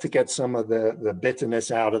little bit to get some of the bitterness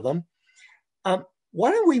out of them. Why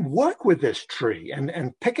don't we work with this tree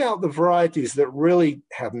and pick out the varieties that really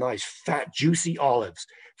have nice, fat, juicy olives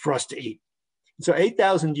for us to eat? So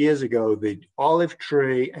 8,000 years ago, the olive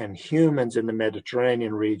tree and humans in the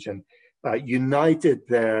Mediterranean region united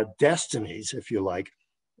their destinies, if you like,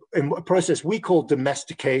 in a process we call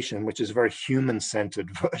domestication, which is a very human-centered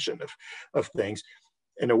version of things.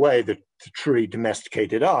 In a way, the tree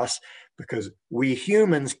domesticated us because we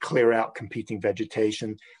humans clear out competing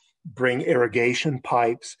vegetation, bring irrigation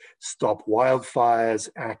pipes, stop wildfires,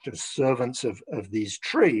 act as servants of these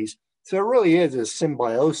trees. So it really is a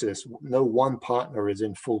symbiosis. No one partner is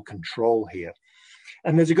in full control here.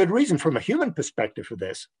 And there's a good reason from a human perspective for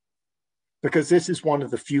this, because this is one of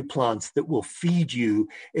the few plants that will feed you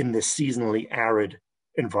in this seasonally arid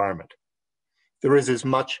environment. There is as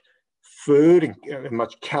much food and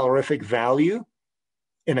much calorific value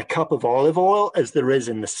in a cup of olive oil as there is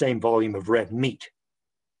in the same volume of red meat.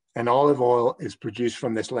 And olive oil is produced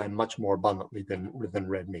from this land much more abundantly than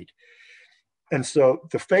red meat. And so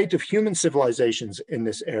the fate of human civilizations in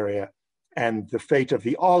this area and the fate of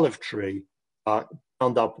the olive tree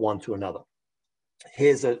bound up one to another.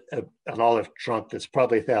 Here's an olive trunk that's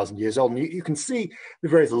probably 1,000 years old. And you can see the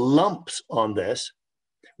various lumps on this.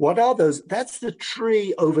 What are those? That's the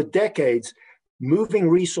tree over decades, moving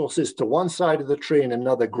resources to one side of the tree and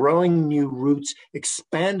another, growing new roots,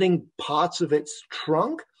 expanding parts of its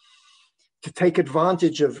trunk to take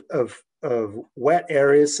advantage of wet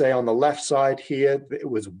areas. Say on the left side here, it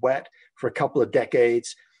was wet for a couple of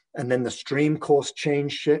decades, and then the stream course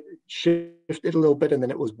shifted a little bit, and then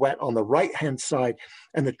it was wet on the right-hand side,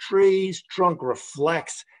 and the tree's trunk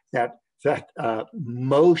reflects that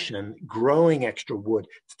motion, growing extra wood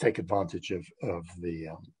to take advantage of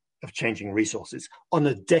changing resources on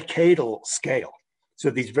a decadal scale. So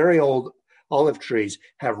these very old olive trees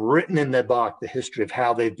have written in their bark the history of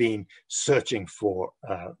how they've been searching for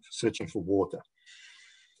water.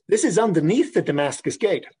 This is underneath the Damascus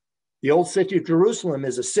Gate. The old city of Jerusalem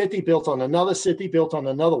is a city built on another city, built on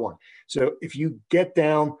another one. So if you get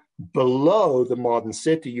down below the modern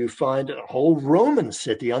city, you find a whole Roman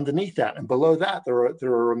city underneath that. And below that,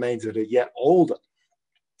 there are remains that are yet older.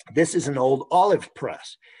 This is an old olive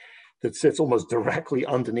press that sits almost directly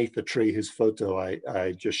underneath the tree whose photo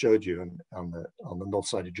I just showed you on the north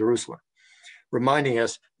side of Jerusalem, reminding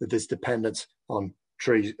us that this dependence on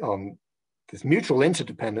trees, on this mutual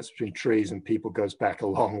interdependence between trees and people goes back a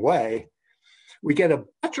long way. We get a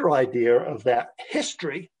better idea of that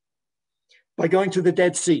history by going to the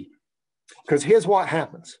Dead Sea. Because here's what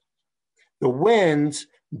happens. The winds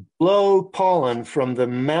blow pollen from the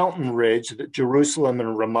mountain ridge that Jerusalem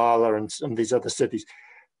and Ramallah and some of these other cities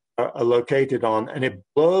are located on, and it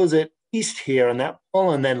blows it east here, and that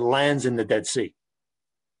pollen then lands in the Dead Sea.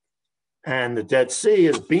 And the Dead Sea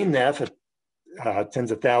has been there for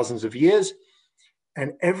tens of thousands of years,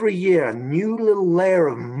 and every year a new little layer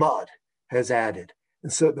of mud has added.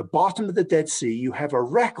 And so at the bottom of the Dead Sea, you have a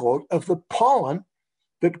record of the pollen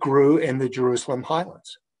that grew in the Jerusalem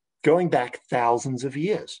highlands, going back thousands of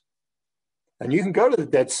years. And you can go to the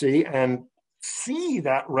Dead Sea and see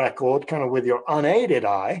that record kind of with your unaided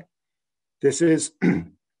eye, this is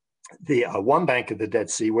the one bank of the Dead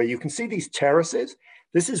Sea where you can see these terraces.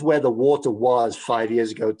 This is where the water was 5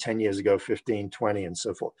 years ago, 10 years ago, 15, 20, and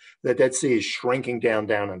so forth. The Dead Sea is shrinking down,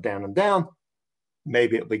 down, and down, and down.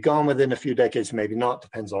 Maybe it'll be gone within a few decades, maybe not,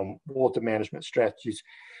 depends on water management strategies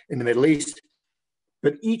in the Middle East.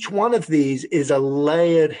 But each one of these is a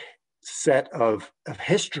layered set of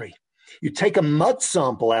history. You take a mud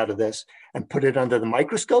sample out of this and put it under the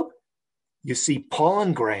microscope, you see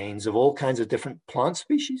pollen grains of all kinds of different plant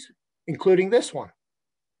species, including this one,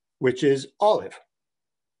 which is olive.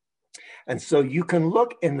 And so you can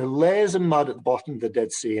look in the layers of mud at the bottom of the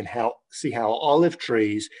Dead Sea and see how olive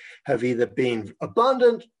trees have either been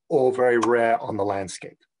abundant or very rare on the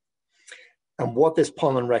landscape. And what this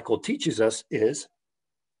pollen record teaches us is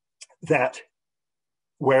that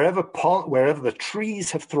wherever the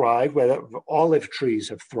trees have thrived, wherever olive trees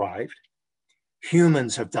have thrived,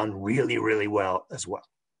 humans have done really, really well as well.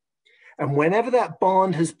 And whenever that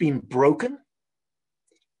bond has been broken,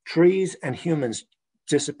 trees and humans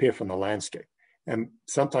disappear from the landscape. And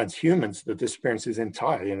sometimes humans, the disappearance is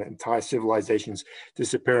entire, entire civilizations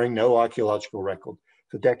disappearing, no archaeological record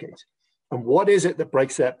for decades. And what is it that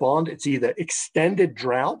breaks that bond? It's either extended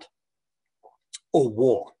drought or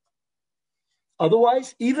war.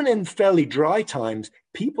 Otherwise, even in fairly dry times,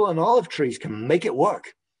 people and olive trees can make it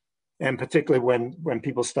work. And particularly when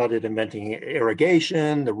people started inventing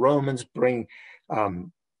irrigation, the Romans bring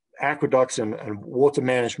aqueducts and water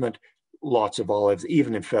management, lots of olives,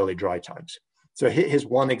 even in fairly dry times. So here's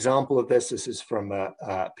one example of this. This is from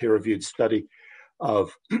a peer-reviewed study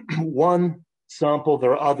of one sample.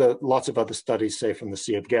 There are lots of other studies, say from the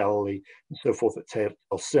Sea of Galilee and so forth, that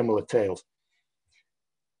tell similar tales.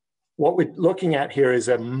 What we're looking at here is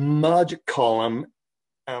a mud column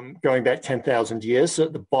going back 10,000 years. So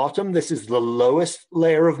at the bottom, this is the lowest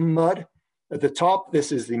layer of mud. At the top,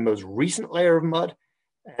 this is the most recent layer of mud.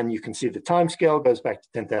 And you can see the time scale goes back to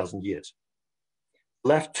 10,000 years.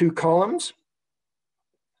 Left two columns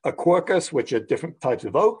are quercus, which are different types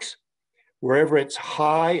of oaks. Wherever it's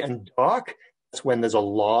high and dark, that's when there's a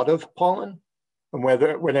lot of pollen. And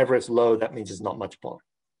whenever it's low, that means there's not much pollen.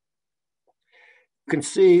 You can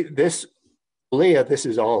see this layer, this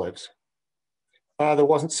is olives. There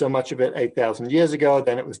wasn't so much of it 8,000 years ago.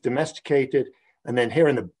 Then it was domesticated. And then here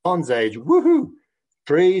in the Bronze Age, woohoo,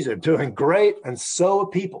 trees are doing great, and so are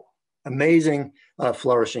people. Amazing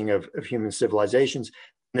flourishing of human civilizations.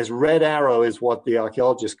 And this red arrow is what the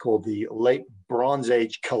archaeologists call the late Bronze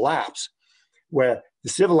Age collapse, where the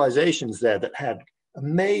civilizations there that had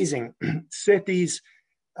amazing cities,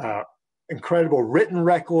 incredible written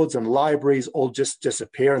records and libraries all just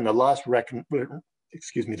disappear. And the last written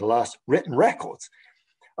records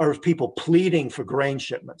are of people pleading for grain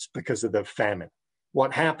shipments because of the famine.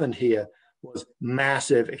 What happened here was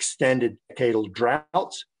massive extended decadal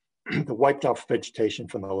droughts that wiped off vegetation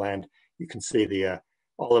from the land. You can see the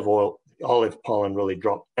olive pollen really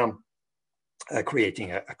dropped down,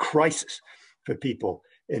 creating a crisis for people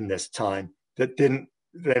in this time that didn't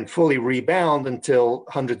then fully rebound until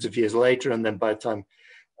hundreds of years later. And then by the time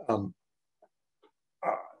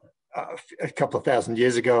a couple of thousand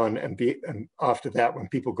years ago and after that, when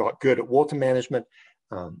people got good at water management,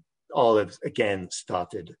 olives again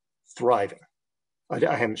started thriving.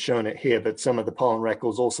 I haven't shown it here, but some of the pollen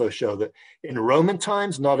records also show that in Roman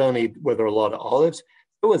times, not only were there a lot of olives,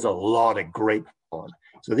 there was a lot of grape pollen.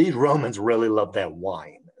 So these Romans really loved their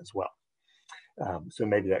wine as well. So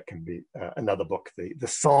maybe that can be another book, the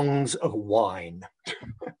Songs of Wine.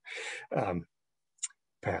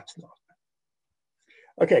 Perhaps not.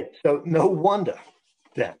 Okay, so no wonder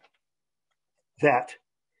then that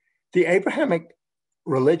the Abrahamic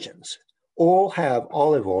religions all have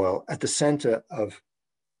olive oil at the center of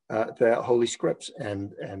their holy scripts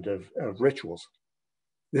and of rituals.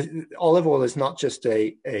 Olive oil is not just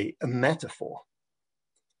a metaphor.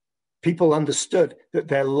 People understood that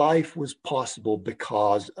their life was possible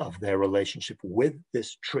because of their relationship with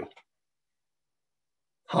this tree.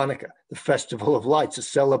 Hanukkah, the festival of lights, a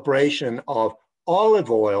celebration of olive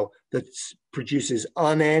oil that produces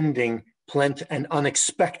unending plenty and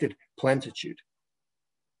unexpected plenitude.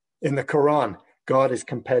 In the Quran, God is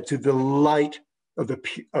compared to the light of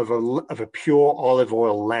a pure olive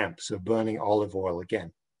oil lamp, so burning olive oil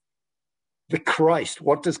again. The Christ,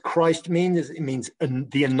 what does Christ mean? It means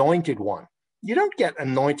the anointed one. You don't get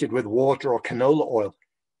anointed with water or canola oil,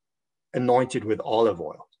 anointed with olive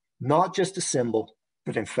oil. Not just a symbol,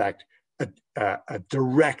 but in fact, a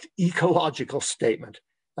direct ecological statement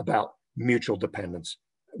about mutual dependence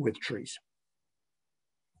with trees.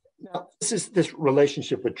 Now, this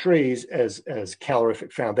relationship with trees as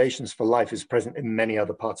calorific foundations for life is present in many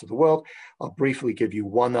other parts of the world. I'll briefly give you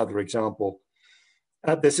one other example.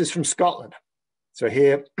 This is from Scotland. So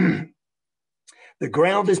here, the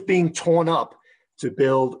ground is being torn up to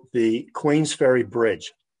build the Queensferry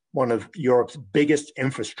Bridge, one of Europe's biggest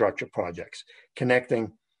infrastructure projects,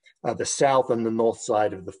 connecting the south and the north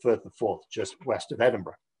side of the Firth of Forth, just west of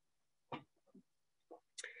Edinburgh.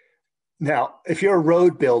 Now, if you're a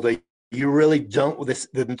road builder, you really don't,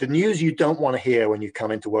 the news you don't want to hear when you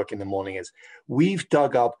come into work in the morning is, we've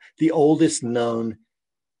dug up the oldest known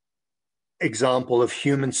example of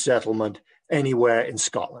human settlement anywhere in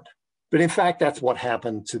Scotland. But in fact, that's what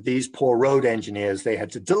happened to these poor road engineers. They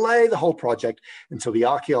had to delay the whole project until the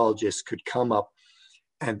archaeologists could come up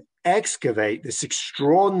and excavate this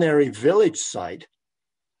extraordinary village site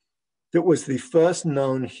that was the first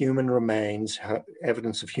known human remains,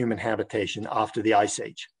 evidence of human habitation after the Ice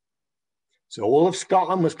Age. So all of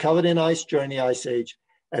Scotland was covered in ice during the Ice Age.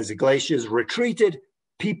 As the glaciers retreated,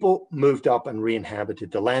 people moved up and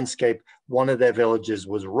re-inhabited the landscape. One of their villages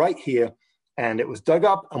was right here, and it was dug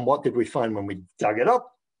up. And what did we find when we dug it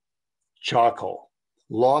up? Charcoal,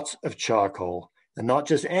 lots of charcoal, and not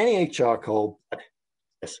just any charcoal, but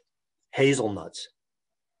yes, hazelnuts.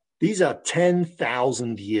 These are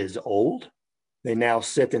 10,000 years old. They now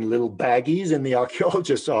sit in little baggies in the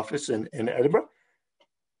archaeologist's office in Edinburgh.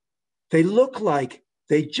 They look like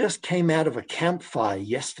they just came out of a campfire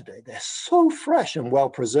yesterday. They're so fresh and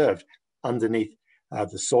well preserved underneath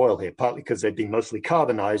the soil here, partly because they've been mostly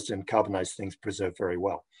carbonized, and carbonized things preserve very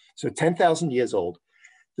well. So 10,000 years old.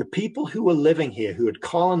 The people who were living here, who had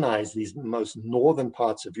colonized these most northern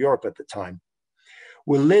parts of Europe at the time,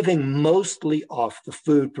 were living mostly off the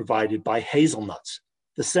food provided by hazelnuts,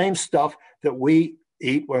 the same stuff that we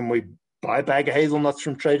eat when we buy a bag of hazelnuts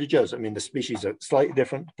from Trader Joe's. I mean, the species are slightly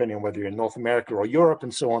different depending on whether you're in North America or Europe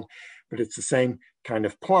and so on, but it's the same kind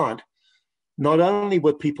of plant. Not only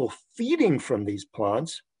were people feeding from these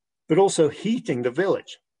plants, but also heating the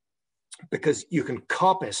village, because you can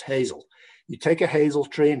coppice hazel. You take a hazel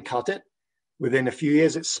tree and cut it. Within a few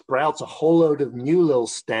years, it sprouts a whole load of new little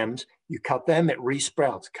stems. You cut them, it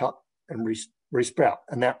resprouts, cut and resprout.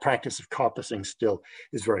 And that practice of coppicing still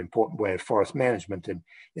is a very important way of forest management in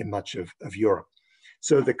much of Europe.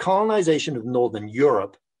 So the colonization of Northern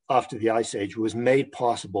Europe after the Ice Age was made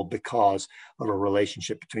possible because of a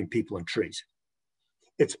relationship between people and trees.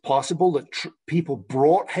 It's possible that people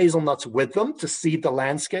brought hazelnuts with them to seed the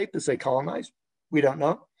landscape as they colonized. We don't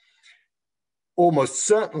know. Almost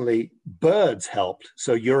certainly birds helped.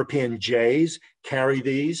 So European jays carry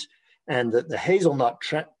these, and the hazelnut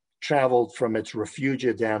traveled from its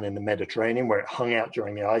refugia down in the Mediterranean, where it hung out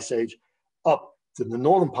during the Ice Age, up to the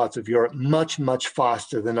northern parts of Europe much, much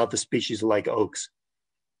faster than other species like oaks,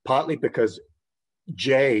 partly because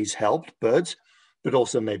jays helped birds, but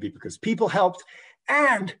also maybe because people helped,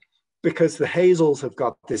 and because the hazels have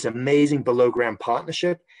got this amazing below ground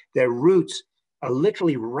partnership. Their roots are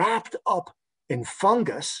literally wrapped up in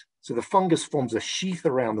fungus. So the fungus forms a sheath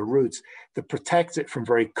around the roots that protects it from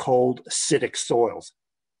very cold, acidic soils,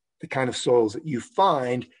 the kind of soils that you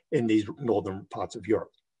find in these northern parts of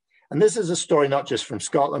Europe. And this is a story not just from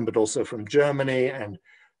Scotland, but also from Germany and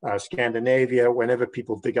Scandinavia. Whenever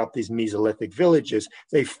people dig up these Mesolithic villages,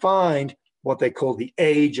 they find what they call the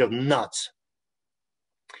age of nuts.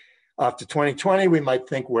 After 2020, we might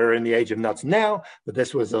think we're in the age of nuts now, but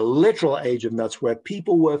this was a literal age of nuts where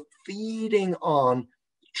people were feeding on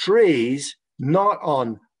trees, not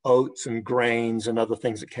on oats and grains and other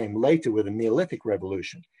things that came later with the Neolithic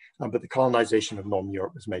Revolution. But the colonization of Northern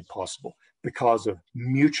Europe was made possible because of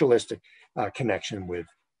mutualistic connection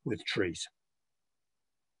with trees.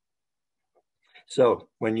 So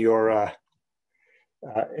when you're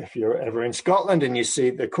if you're ever in Scotland and you see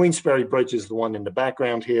the Queensferry Bridge is the one in the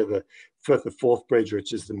background here, the Firth of Forth Bridge,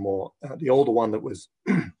 which is the older one that was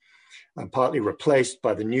partly replaced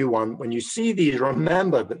by the new one. When you see these,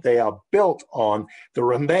 remember that they are built on the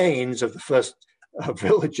remains of the first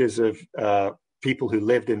villages of people who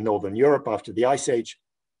lived in Northern Europe after the Ice Age.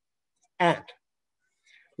 And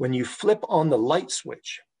when you flip on the light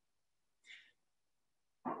switch,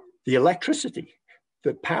 the electricity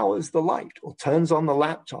that powers the light or turns on the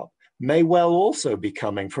laptop may well also be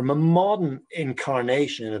coming from a modern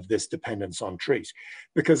incarnation of this dependence on trees,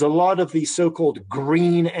 because a lot of the so-called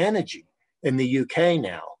green energy in the UK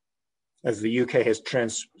now, as the UK has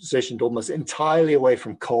transitioned almost entirely away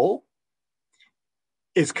from coal,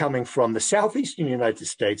 is coming from the southeastern United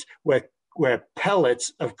States, where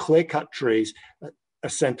pellets of clear-cut trees are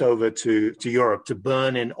sent over to Europe to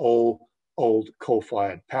burn in old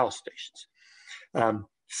coal-fired power stations.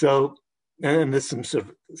 So, and there's some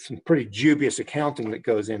pretty dubious accounting that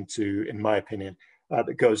goes into, in my opinion,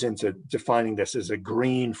 that goes into defining this as a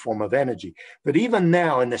green form of energy. But even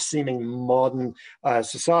now, in this seeming modern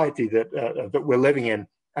society that we're living in,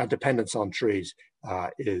 our dependence on trees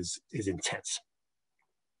is intense.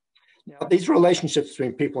 Now, these relationships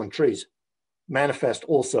between people and trees manifest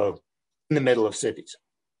also in the middle of cities.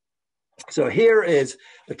 So here is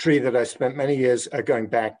a tree that I spent many years going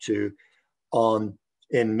back to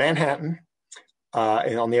in Manhattan,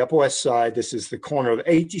 and on the Upper West Side. This is the corner of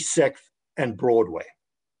 86th and Broadway.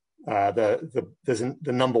 The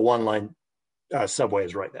number one line subway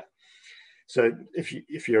is right there. So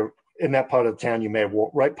if you're in that part of the town, you may have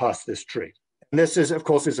walked right past this tree. And this is, of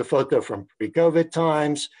course, is a photo from pre-COVID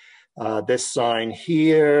times. This sign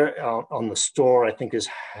here on the store, I think, is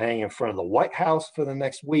hanging in front of the White House for the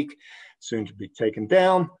next week, soon to be taken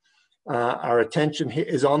down. Our attention here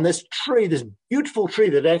is on this tree, this beautiful tree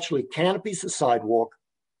that actually canopies the sidewalk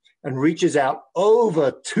and reaches out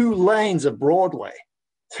over 2 lanes of Broadway.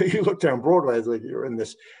 So you look down Broadway, it's like you're in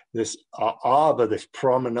this arbor, this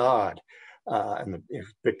promenade, and the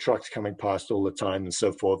big trucks coming past all the time and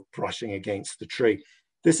so forth, brushing against the tree.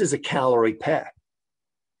 This is a Callery pear,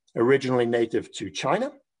 originally native to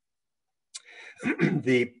China.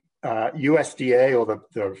 The USDA, or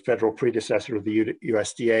the federal predecessor of the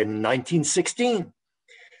USDA, in 1916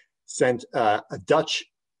 sent a Dutch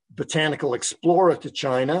botanical explorer to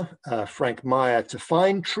China, Frank Meyer, to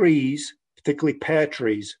find trees, particularly pear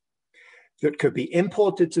trees, that could be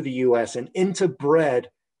imported to the US and interbred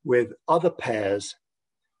with other pears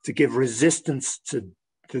to give resistance to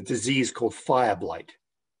the disease called fire blight.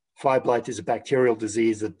 Fire blight is a bacterial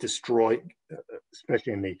disease that destroyed,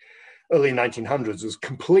 especially in the early 1900s, was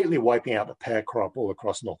completely wiping out the pear crop all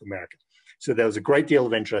across North America. So there was a great deal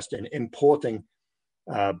of interest in importing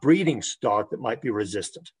breeding stock that might be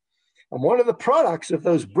resistant. And one of the products of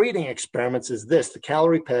those breeding experiments is this, the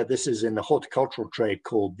Callery pear. This is in the horticultural trade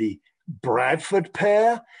called the Bradford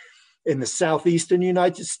pear. In the southeastern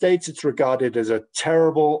United States, it's regarded as a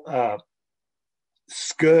terrible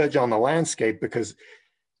scourge on the landscape because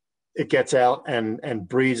it gets out and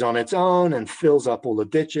breeds on its own and fills up all the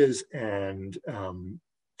ditches and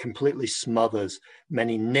completely smothers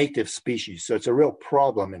many native species. So it's a real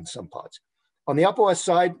problem in some parts. On the Upper West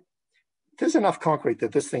Side, there's enough concrete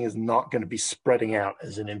that this thing is not going to be spreading out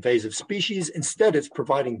as an invasive species. Instead, it's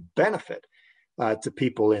providing benefit to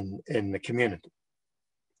people in the community.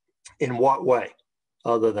 In what way,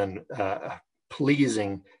 other than a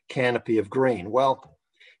pleasing canopy of green? Well,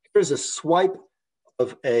 here's a swipe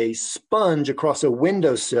of a sponge across a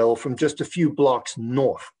windowsill from just a few blocks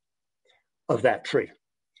north of that tree.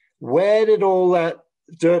 Where did all that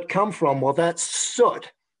dirt come from? Well, that's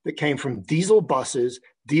soot that came from diesel buses,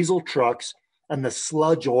 diesel trucks, and the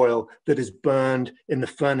sludge oil that is burned in the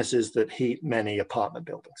furnaces that heat many apartment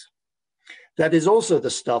buildings. That is also the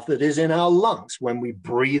stuff that is in our lungs when we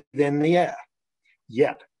breathe in the air.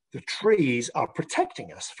 Yet the trees are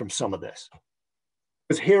protecting us from some of this.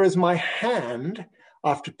 Because here is my hand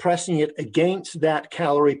after pressing it against that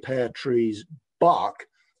Callery pear tree's bark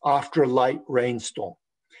after a light rainstorm.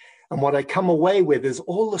 And what I come away with is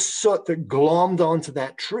all the soot that glommed onto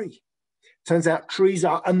that tree. Turns out trees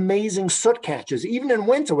are amazing soot catchers, even in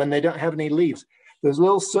winter when they don't have any leaves. Those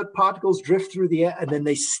little soot particles drift through the air and then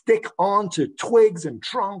they stick onto twigs and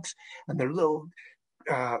trunks and their little,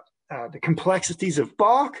 the complexities of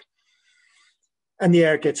bark, and the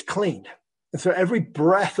air gets cleaned. And so every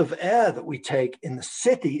breath of air that we take in the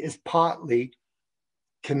city is partly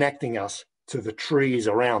connecting us to the trees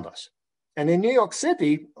around us. And in New York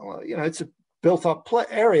City, it's a built up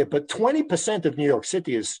area, but 20% of New York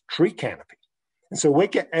City is tree canopy. And so we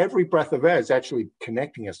get every breath of air is actually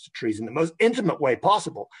connecting us to trees in the most intimate way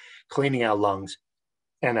possible, cleaning our lungs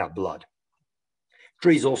and our blood.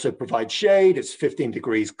 Trees also provide shade. It's 15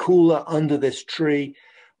 degrees cooler under this tree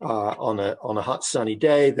on a hot sunny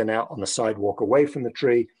day than out on the sidewalk away from the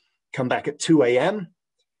tree. Come back at 2 a.m.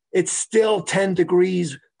 It's still 10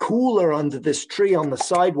 degrees cooler under this tree on the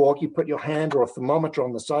sidewalk. You put your hand or a thermometer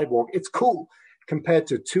on the sidewalk, it's cool compared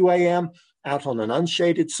to 2 a.m. out on an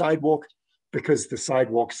unshaded sidewalk, because the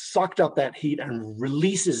sidewalk sucked up that heat and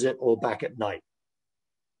releases it all back at night.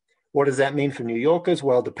 What does that mean for New Yorkers?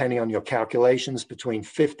 Well, depending on your calculations, between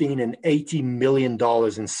 $15 and $80 million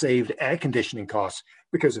in saved air conditioning costs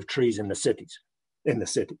because of trees in the city.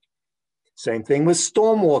 Same thing with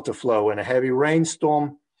stormwater flow. When a heavy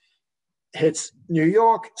rainstorm hits New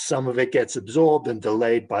York, some of it gets absorbed and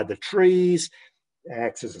delayed by the trees,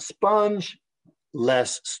 acts as a sponge,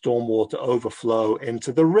 less stormwater overflow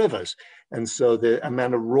into the rivers. And so the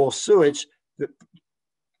amount of raw sewage that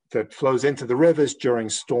that flows into the rivers during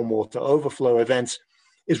stormwater overflow events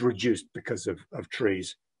is reduced because of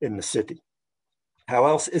trees in the city. How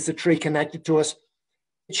else is a tree connected to us?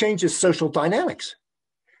 It changes social dynamics.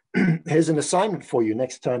 Here's an assignment for you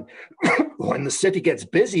next time. When the city gets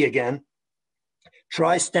busy again,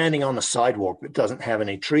 try standing on a sidewalk that doesn't have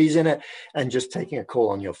any trees in it and just taking a call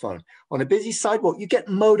on your phone. On a busy sidewalk, you get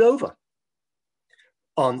mowed over.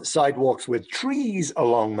 On sidewalks with trees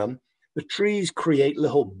along them, the trees create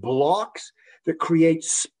little blocks that create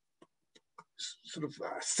sort of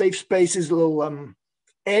safe spaces, little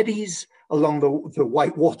eddies along the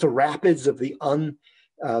whitewater rapids of the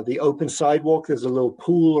open sidewalk. There's a little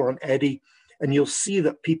pool or an eddy, and you'll see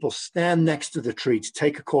that people stand next to the tree to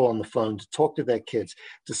take a call on the phone, to talk to their kids,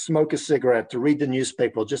 to smoke a cigarette, to read the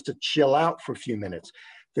newspaper, or just to chill out for a few minutes.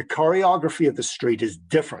 The choreography of the street is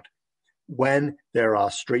different when there are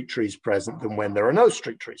street trees present than when there are no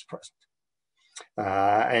street trees present.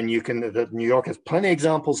 And New York has plenty of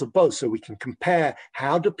examples of both, so we can compare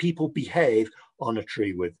how do people behave on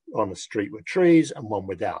a street with trees and one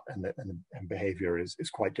without, and behavior is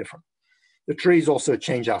quite different. The trees also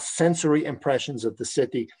change our sensory impressions of the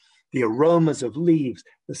city, the aromas of leaves,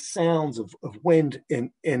 the sounds of wind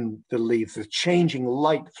in the leaves, the changing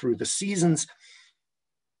light through the seasons.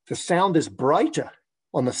 The sound is brighter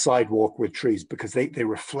on the sidewalk with trees because they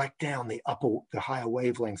reflect down the higher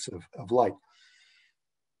wavelengths of light.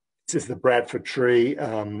 This is the Bradford tree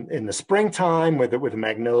in the springtime with a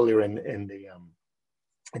magnolia in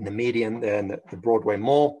the median there in the Broadway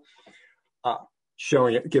Mall,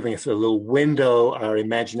 giving us a little window. Our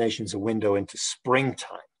imagination's a window into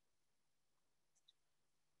springtime.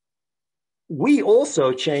 We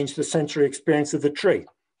also change the sensory experience of the tree.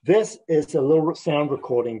 This is a little sound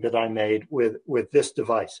recording that I made with this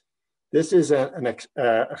device. This is a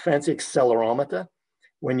fancy accelerometer.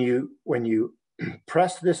 When you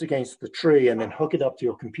press this against the tree and then hook it up to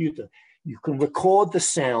your computer, you can record the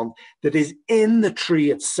sound that is in the tree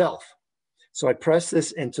itself. So I press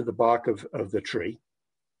this into the bark of the tree.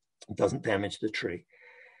 It doesn't damage the tree.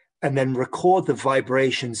 And then record the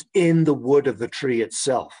vibrations in the wood of the tree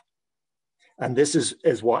itself. And this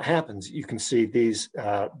is what happens. You can see these,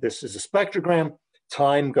 this is a spectrogram,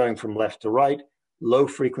 time going from left to right, low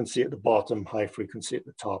frequency at the bottom, high frequency at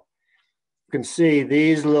the top. You can see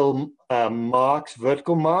these little marks,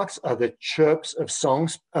 vertical marks, are the chirps of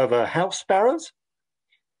house sparrows.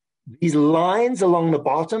 These lines along the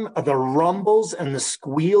bottom are the rumbles and the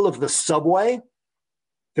squeal of the subway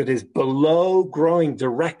that is below, growing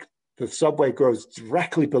direct. The subway grows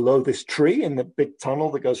directly below this tree in the big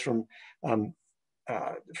tunnel that goes from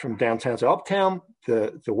downtown to uptown,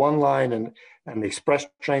 the one line and the express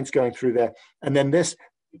trains going through there. And then this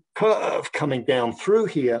curve coming down through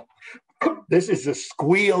here, this is the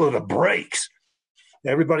squeal of the brakes.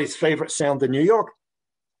 Everybody's favorite sound in New York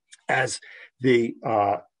as the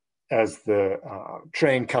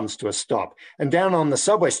train comes to a stop. And down on the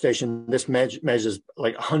subway station, this measures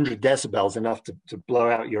like 100 decibels, enough to blow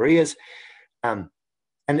out your ears. And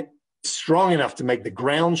strong enough to make the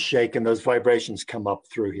ground shake and those vibrations come up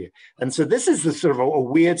through here. And so this is the sort of a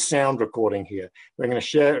weird sound recording here. We're going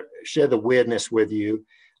to share the weirdness with you.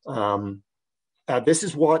 This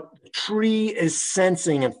is what the tree is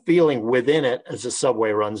sensing and feeling within it as the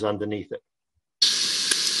subway runs underneath it.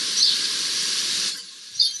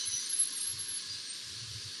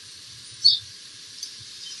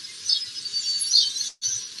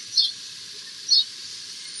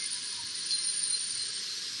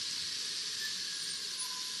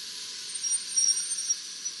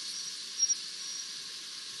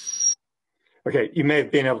 Okay, you may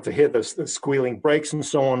have been able to hear the squealing brakes and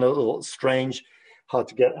so on, a little strange, hard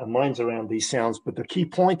to get our minds around these sounds, but the key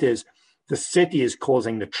point is the city is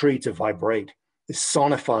causing the tree to vibrate, is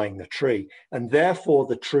sonifying the tree, and therefore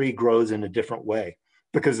the tree grows in a different way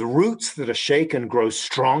because the roots that are shaken grow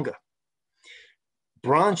stronger.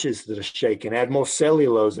 Branches that are shaken add more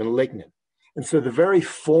cellulose and lignin. And so the very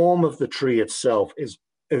form of the tree itself is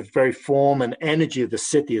the very form and energy of the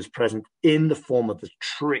city is present in the form of the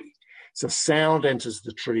tree. So sound enters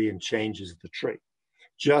the tree and changes the tree,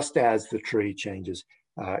 just as the tree changes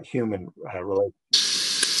human relations.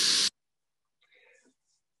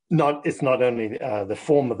 It's not only the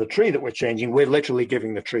form of the tree that we're changing, we're literally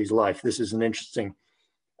giving the trees life. This is an interesting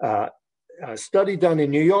study done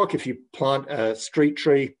in New York. If you plant a street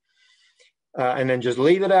tree and then just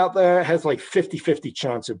leave it out there, it has like 50-50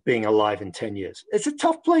 chance of being alive in 10 years. It's a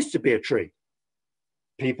tough place to be a tree.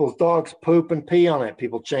 People's dogs poop and pee on it.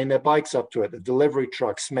 People chain their bikes up to it. The delivery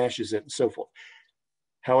truck smashes it and so forth.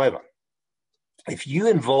 However, if you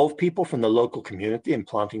involve people from the local community in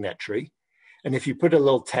planting that tree, And if you put a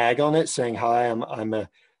little tag on it saying, hi, I'm a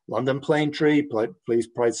London plane tree, please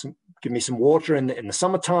give me some water in the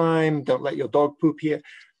summertime, don't let your dog poop here,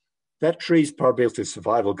 that tree's probability of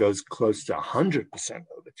survival goes close to 100%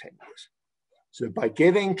 over 10 years. So by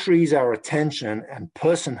giving trees our attention and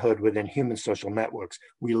personhood within human social networks,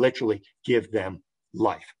 we literally give them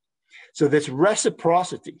life. So this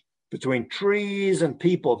reciprocity between trees and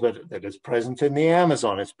people that is present in the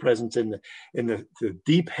Amazon, it's present in the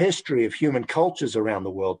deep history of human cultures around the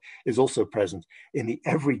world, is also present in the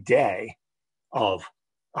everyday of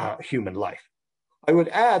human life. I would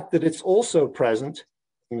add that it's also present,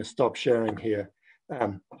 I'm going to stop sharing here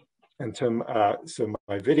so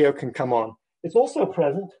my video can come on. It's also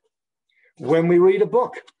present when we read a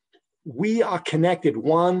book. We are connected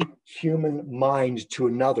one human mind to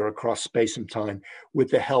another across space and time with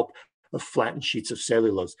the help of flattened sheets of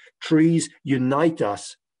cellulose. Trees unite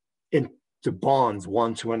us into bonds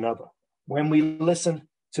one to another. When we listen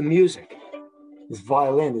to music, this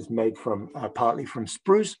violin is made from partly from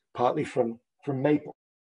spruce, partly from maple.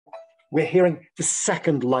 We're hearing the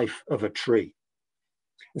second life of a tree.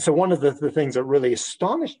 And so one of the things that really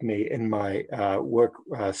astonished me in my work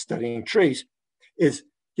studying trees is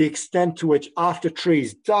the extent to which after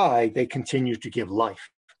trees die, they continue to give life.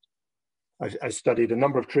 I studied a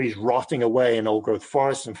number of trees rotting away in old growth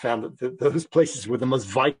forests and found that those places were the most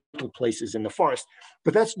vital places in the forest.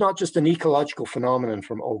 But that's not just an ecological phenomenon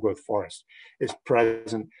from old growth forests. It's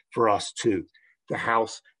present for us too. The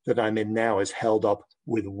house that I'm in now is held up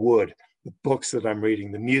with wood. The books that I'm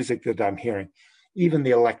reading, the music that I'm hearing, even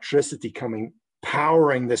the electricity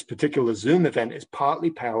powering this particular Zoom event is partly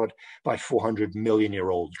powered by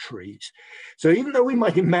 400-million-year-old trees. So even though we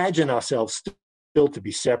might imagine ourselves still to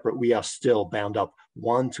be separate, we are still bound up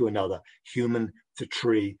one to another, human to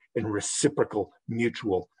tree, in reciprocal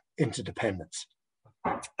mutual interdependence.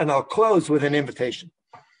 And I'll close with an invitation,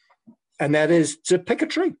 and that is to pick a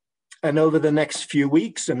tree. And over the next few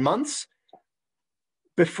weeks and months,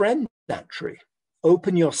 befriend that tree.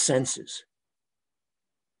 Open your senses.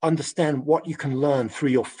 Understand what you can learn through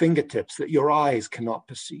your fingertips that your eyes cannot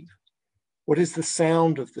perceive. What is the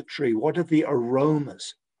sound of the tree? What are the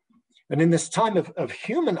aromas? And in this time of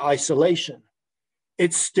human isolation,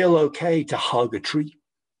 it's still okay to hug a tree.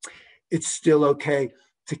 It's still okay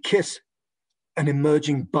to kiss an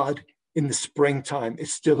emerging bud in the springtime.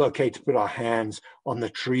 It's still okay to put our hands on the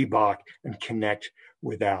tree bark and connect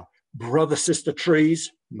with our brother, sister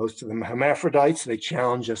trees. Most of them hermaphrodites. They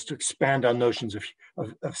challenge us to expand our notions of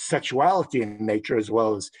sexuality in nature as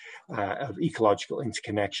well as of ecological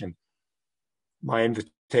interconnection. My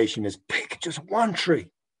invitation is pick just one tree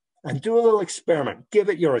and do a little experiment. Give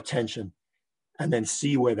it your attention and then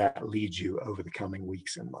see where that leads you over the coming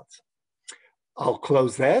weeks and months. I'll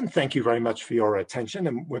close there and thank you very much for your attention,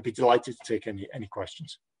 and we'll be delighted to take any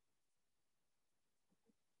questions.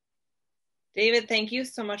 David, thank you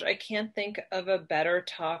so much. I can't think of a better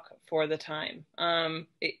talk for the time.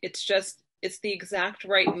 It's the exact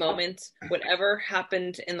right moment, whatever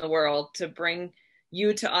happened in the world, to bring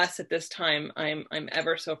you to us at this time. I'm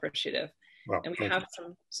ever so appreciative. Well, and we have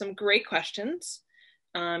some great questions.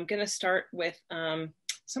 I'm going to start with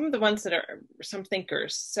some of the ones that are some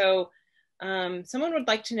thinkers. So someone would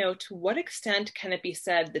like to know, to what extent can it be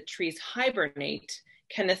said that trees hibernate?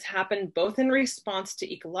 Can this happen both in response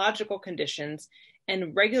to ecological conditions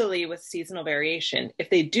and regularly with seasonal variation? If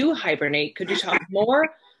they do hibernate, could you talk more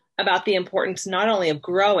about the importance not only of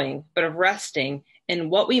growing, but of resting,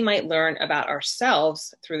 and what we might learn about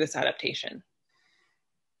ourselves through this adaptation?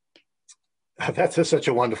 That's such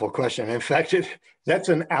a wonderful question. In fact, that's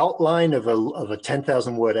an outline of a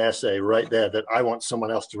 10,000-word essay right there that I want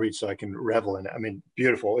someone else to read so I can revel in it. I mean,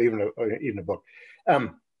 beautiful, even a book.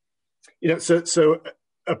 So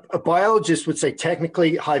a biologist would say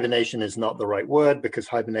technically hibernation is not the right word, because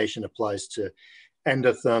hibernation applies to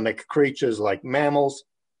endothermic creatures like mammals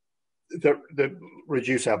that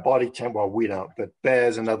reduce our body temperature. Well, we don't, but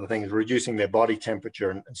bears and other things reducing their body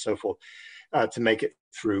temperature and so forth to make it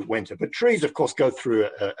through winter. But trees, of course, go through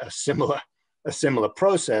a similar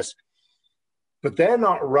process, but they're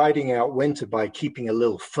not riding out winter by keeping a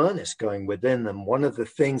little furnace going within them. One of the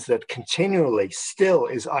things that continually still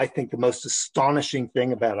is, I think, the most astonishing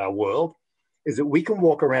thing about our world is that we can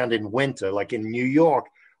walk around in winter, like in New York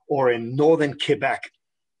or in northern Quebec,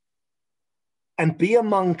 and be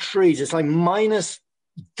among trees. It's like minus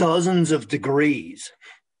dozens of degrees.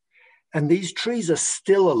 And these trees are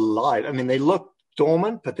still alive. I mean, they look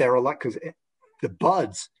dormant, but they're alive because the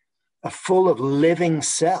buds are full of living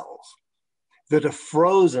cells that are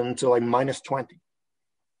frozen to like minus 20.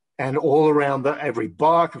 And all around every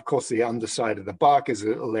bark, of course, the underside of the bark is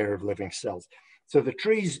a layer of living cells. So the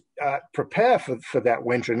trees prepare for that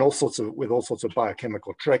winter with all sorts of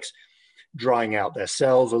biochemical tricks, drying out their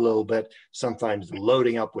cells a little bit, sometimes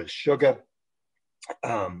loading up with sugar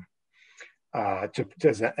as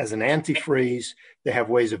an antifreeze. They have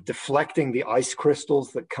ways of deflecting the ice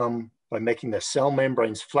crystals that come by making their cell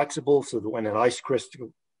membranes flexible, so that when an ice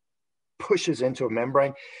crystal pushes into a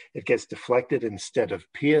membrane, it gets deflected instead of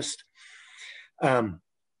pierced.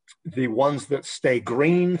 The ones that stay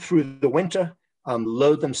green through the winter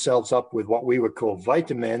load themselves up with what we would call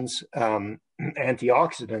vitamins,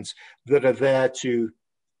 antioxidants, that are there to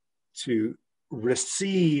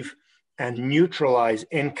receive and neutralize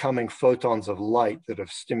incoming photons of light that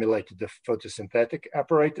have stimulated the photosynthetic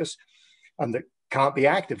apparatus and that can't be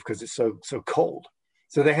active because it's so cold.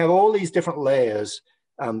 So they have all these different layers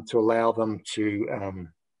to allow them to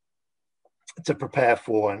prepare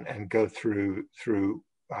for and go through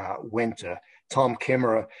winter. Tom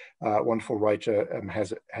Kimmerer, wonderful writer,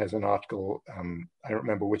 has an article, I don't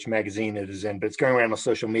remember which magazine it is in, but it's going around on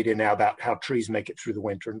social media now about how trees make it through the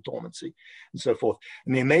winter and dormancy and so forth.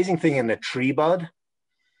 And the amazing thing in the tree bud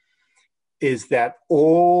is that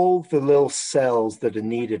all the little cells that are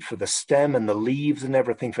needed for the stem and the leaves and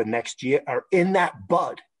everything for next year are in that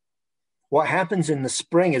bud. What happens in the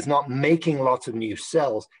spring is not making lots of new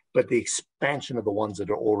cells, but the expansion of the ones that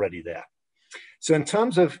are already there. So in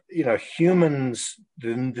terms of, humans,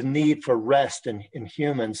 the need for rest in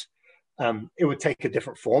humans, it would take a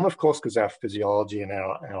different form, of course, because our physiology and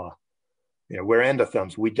our we're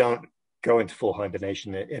endotherms. We don't go into full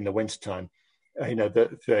hibernation in the wintertime.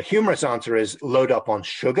 The humorous answer is load up on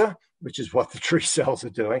sugar, which is what the tree cells are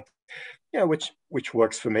doing, which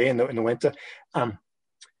works for me in the winter.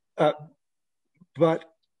 But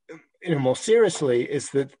more seriously is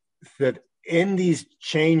that in these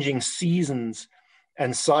changing seasons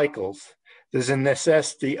and cycles, there's a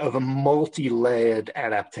necessity of a multi-layered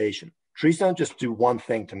adaptation. Trees don't just do one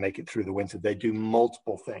thing to make it through the winter, they do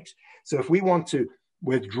multiple things. So if we want to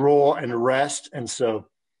withdraw and rest, and so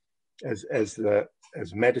as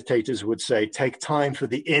meditators would say, take time for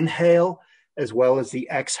the inhale as well as the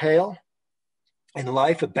exhale. In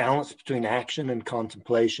life, a balance between action and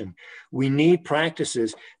contemplation. We need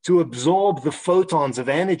practices to absorb the photons of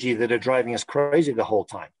energy that are driving us crazy the whole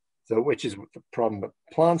time. So, which is the problem that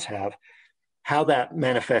plants have. How that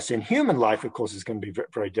manifests in human life, of course, is going to be very,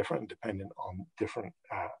 very different and dependent on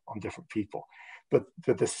different people. But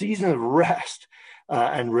the season of rest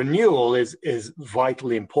and renewal is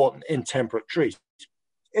vitally important in temperate trees.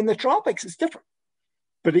 In the tropics, it's different.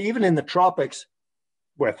 But even in the tropics,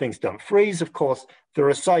 where things don't freeze, of course, there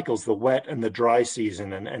are cycles, the wet and the dry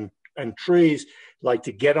season, and trees like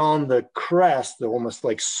to get on the crest. They're almost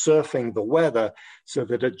like surfing the weather so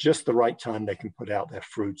that at just the right time they can put out their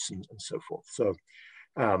fruits and so forth. So,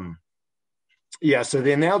 so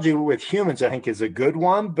the analogy with humans, I think, is a good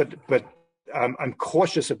one, but I'm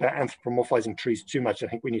cautious about anthropomorphizing trees too much. I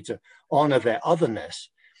think we need to honor their otherness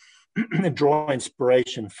and draw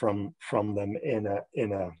inspiration from them in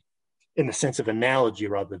a sense of analogy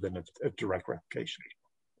rather than a direct replication.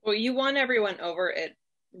 Well, you won everyone over at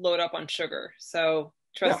load up on sugar. So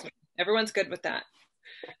trust me, everyone's good with that.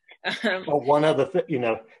 Well, one other thing,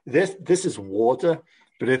 this is water,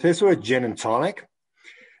 but if this were a gin and tonic,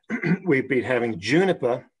 we'd be having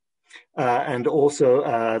juniper and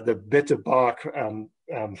also the bitter bark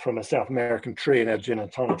from a South American tree in our gin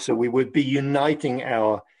and tonic. So we would be uniting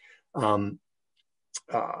our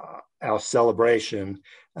celebration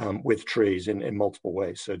with trees in multiple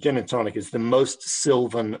ways. So gin and tonic is the most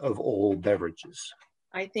sylvan of all beverages.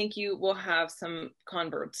 I think you will have some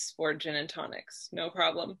converts for gin and tonics, no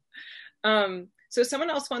problem. So someone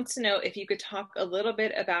else wants to know if you could talk a little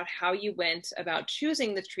bit about how you went about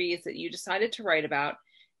choosing the trees that you decided to write about.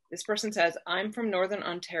 This person says, I'm from Northern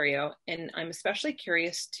Ontario, and I'm especially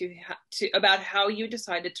curious about how you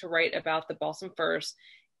decided to write about the balsam firs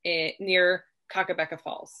near Kakabeka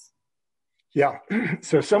Falls. Yeah,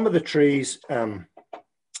 so some of the trees,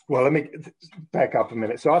 well, let me back up a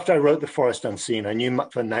minute. So after I wrote The Forest Unseen, I knew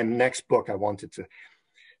for my next book, I wanted to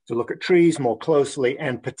look at trees more closely,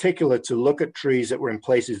 and particular to look at trees that were in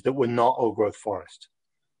places that were not old growth forest.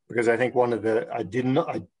 Because I think I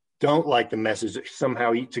don't like the message that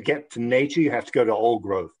somehow to get to nature, you have to go to old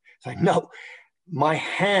growth. It's like, no, my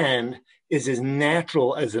hand is as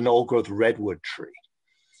natural as an old growth redwood tree.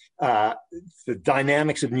 The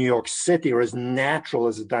dynamics of New York City are as natural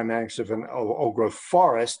as the dynamics of an old growth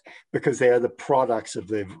forest, because they are the products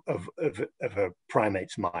of a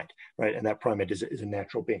primate's mind, right? And that primate is a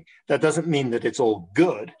natural being. That doesn't mean that it's all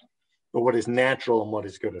good, but what is natural and what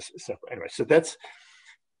is good is separate. Anyway, so that's,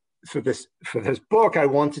 for this book, I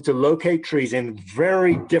wanted to locate trees in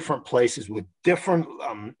very different places with different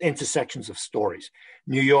intersections of stories: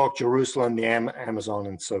 New York, Jerusalem, the Amazon,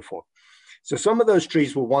 and so forth. So some of those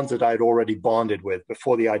trees were ones that I'd already bonded with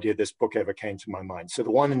before the idea of this book ever came to my mind. So the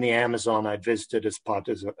one in the Amazon I visited as part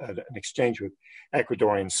of an exchange with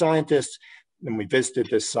Ecuadorian scientists, and we visited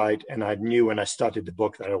this site, and I knew when I started the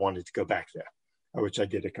book that I wanted to go back there, which I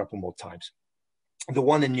did a couple more times. The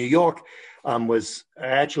one in New York was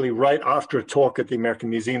actually right after a talk at the American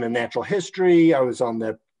Museum of Natural History. I was on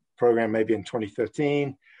the program maybe in 2013,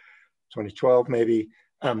 2012 maybe.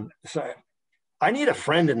 So I need a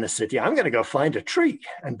friend in the city. I'm going to go find a tree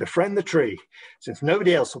and befriend the tree, since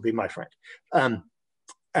nobody else will be my friend.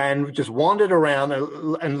 And just wandered around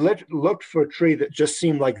and looked for a tree that just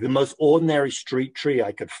seemed like the most ordinary street tree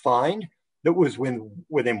I could find that was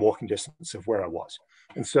within walking distance of where I was.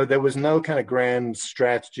 And so there was no kind of grand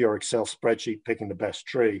strategy or Excel spreadsheet picking the best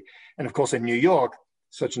tree. And of course, in New York,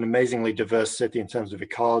 such an amazingly diverse city in terms of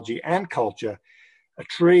ecology and culture, a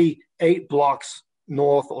tree 8 blocks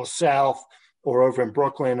north or south or over in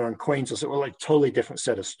Brooklyn or in Queens, so it was like a totally different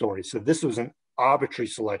set of stories. So this was an arbitrary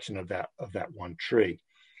selection of that one tree.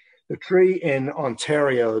 The tree in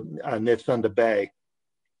Ontario near Thunder Bay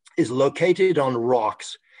is located on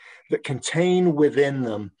rocks that contain within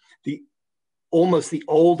them almost the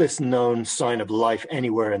oldest known sign of life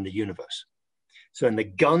anywhere in the universe. So in the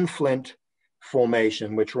Gunflint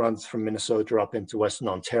Formation, which runs from Minnesota up into Western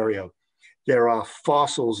Ontario, there are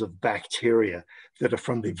fossils of bacteria that are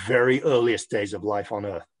from the very earliest days of life on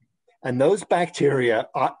Earth. And those bacteria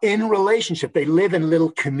are in relationship. They live in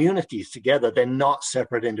little communities together. They're not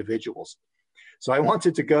separate individuals. So I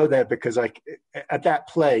wanted to go there because at that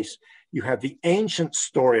place, you have the ancient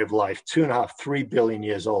story of life, 2.5, 3 billion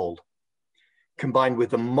years old, combined with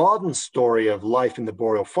the modern story of life in the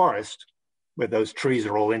boreal forest, where those trees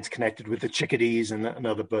are all interconnected with the chickadees and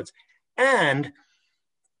other birds. And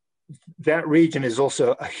that region is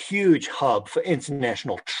also a huge hub for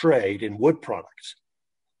international trade in wood products.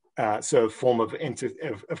 So a form of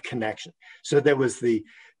connection. So there was the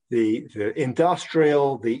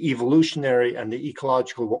industrial, the evolutionary, and the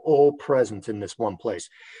ecological were all present in this one place.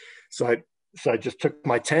 So I just took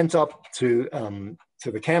my tent up to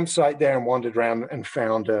the campsite there and wandered around and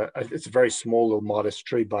found it's a very small little modest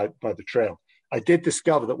tree by the trail. I did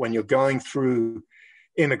discover that when you're going through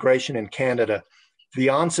immigration in Canada, the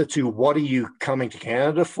answer to what are you coming to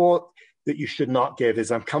Canada for that you should not give is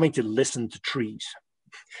I'm coming to listen to trees.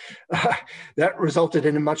 That resulted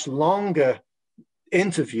in a much longer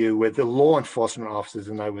interview with the law enforcement officers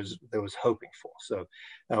than I was hoping for.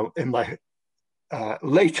 So in my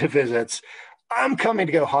later visits, I'm coming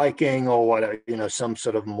to go hiking or whatever, some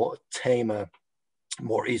sort of more tamer,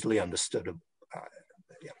 more easily understood.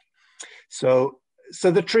 Yeah. So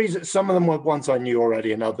the trees, some of them were ones I knew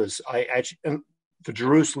already, and others the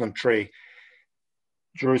Jerusalem tree.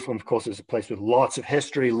 Jerusalem, of course, is a place with lots of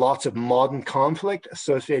history, lots of modern conflict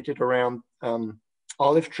associated around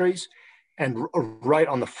olive trees, and right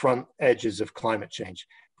on the front edges of climate change,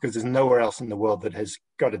 because there's nowhere else in the world that has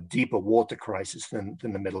got a deeper water crisis than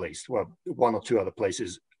the Middle East. Well, 1 or 2 other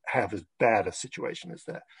places have as bad a situation as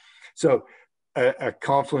that. So a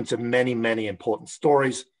confluence of many, many important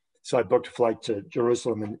stories. So I booked a flight to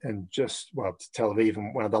Jerusalem and to Tel Aviv,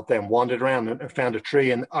 and wound up there and wandered around and found a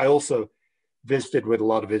tree. And I also visited with a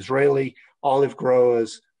lot of Israeli olive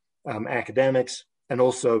growers, academics, and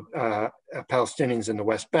also Palestinians in the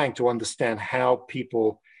West Bank to understand how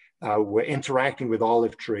people were interacting with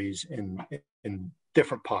olive trees in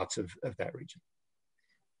different parts of that region.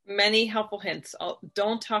 Many helpful hints.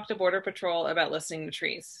 Don't talk to Border Patrol about listening to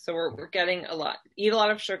trees. So we're getting a lot. Eat a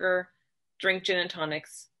lot of sugar, drink gin and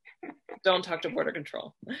tonics. Don't talk to Border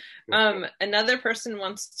Control. Another person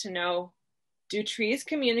wants to know, do trees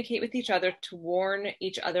communicate with each other to warn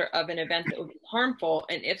each other of an event that would be harmful?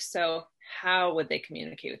 And if so, how would they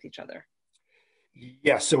communicate with each other?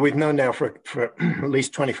 Yeah, so we've known now for at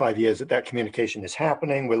least 25 years that communication is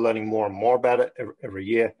happening. We're learning more and more about it every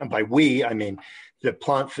year. And by we, I mean the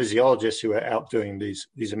plant physiologists who are out doing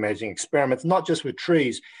these amazing experiments, not just with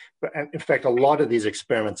trees, but in fact, a lot of these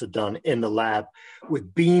experiments are done in the lab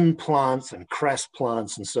with bean plants and cress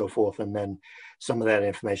plants and so forth. And then some of that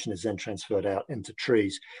information is then transferred out into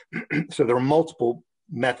trees. So there are multiple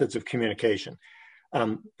methods of communication.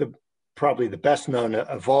 Probably the best known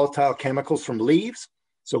are volatile chemicals from leaves.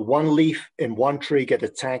 So one leaf in one tree gets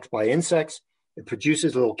attacked by insects. It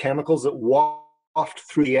produces little chemicals that waft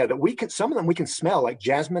through the air that some of them we can smell, like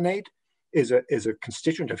jasminate is a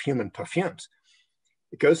constituent of human perfumes.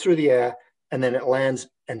 It goes through the air and then it lands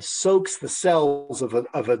and soaks the cells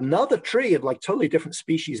of another tree of like totally different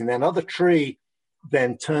species, and that other tree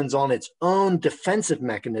then turns on its own defensive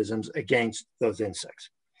mechanisms against those insects.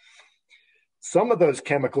 Some of those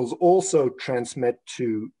chemicals also transmit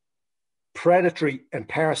to predatory and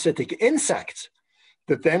parasitic insects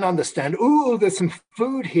that then understand, ooh, there's some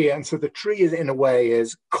food here. And so the tree is, in a way,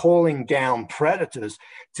 is calling down predators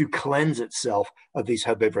to cleanse itself of these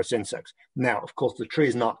herbivorous insects. Now, of course, the tree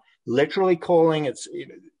is not literally calling. It's,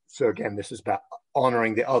 so again, this is about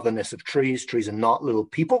honoring the otherness of trees. Trees are not little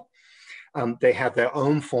people. They have their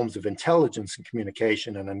own forms of intelligence and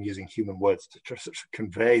communication, and I'm using human words to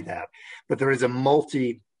convey that. But there is a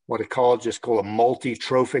what ecologists call a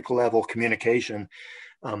multi-trophic level communication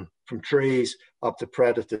from trees up to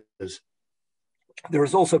predators. There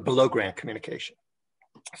is also below ground communication.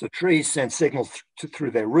 So trees send signals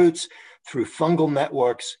through their roots, through fungal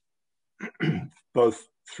networks, both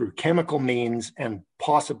through chemical means and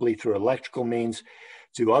possibly through electrical means,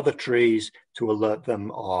 to other trees to alert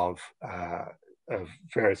them of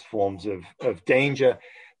various forms of danger.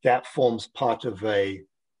 That forms part of a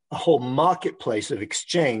whole marketplace of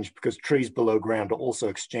exchange, because trees below ground are also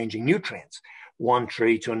exchanging nutrients, one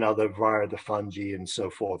tree to another via the fungi and so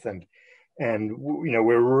forth. And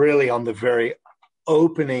we're really on the very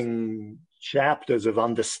opening chapters of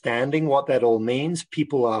understanding what that all means.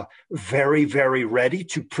 People are very, very ready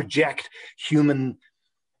to project human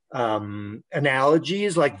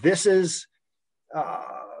analogies like this is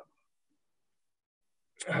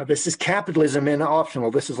capitalism in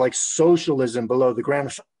optional. This is like socialism below the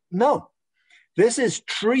ground. No, this is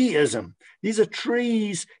treeism. These are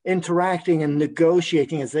trees interacting and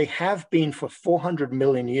negotiating as they have been for 400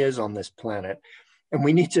 million years on this planet. And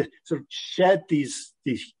we need to sort of shed these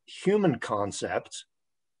human concepts,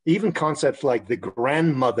 even concepts like the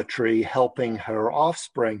grandmother tree helping her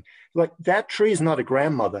offspring. Like, that tree is not a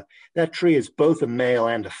grandmother. That tree is both a male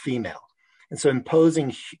and a female. And so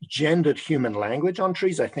imposing gendered human language on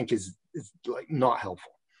trees, I think, is like not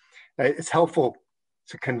helpful. It's helpful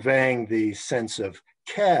to conveying the sense of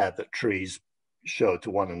care that trees show to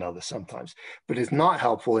one another sometimes, but it's not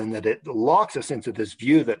helpful in that it locks us into this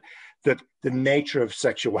view that the nature of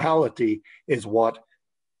sexuality is what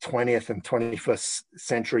 20th and 21st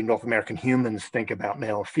century North American humans think about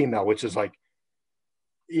male and female, which is like,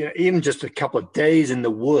 even just a couple of days in the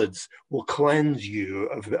woods will cleanse you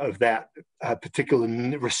of that particular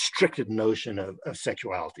restricted notion of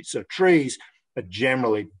sexuality. So trees are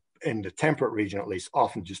generally, in the temperate region at least,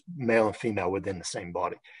 often just male and female within the same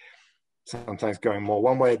body, sometimes going more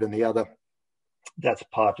one way than the other. That's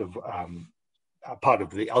part of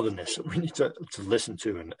the otherness that we need to listen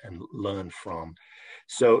to and learn from.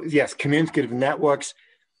 So yes, communicative networks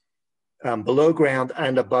below ground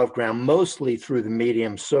and above ground, mostly through the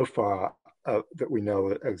medium so far that we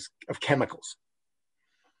know of chemicals.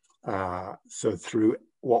 So through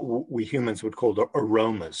what we humans would call the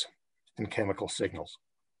aromas and chemical signals.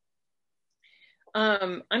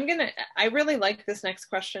 I really like this next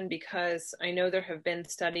question, because I know there have been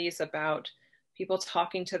studies about people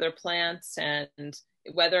talking to their plants and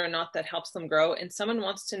whether or not that helps them grow. And someone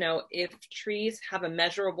wants to know if trees have a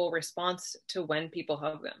measurable response to when people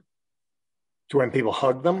hug them. To when people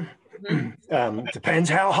hug them? Mm-hmm. Depends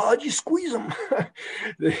how hard you squeeze them.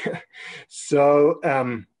 So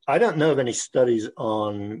I don't know of any studies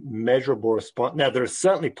on measurable response. Now, there are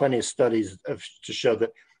certainly plenty of studies to show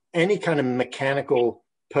that any kind of mechanical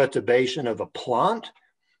perturbation of a plant,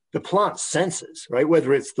 the plant senses, right?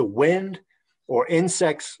 Whether it's the wind or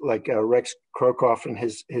insects, like Rex Crocroft and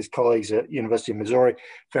his colleagues at University of Missouri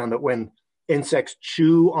found that when insects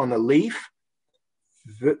chew on a leaf,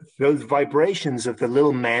 those vibrations of the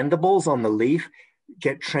little mandibles on the leaf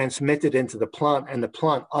get transmitted into the plant, and the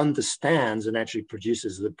plant understands and actually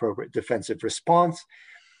produces the appropriate defensive response.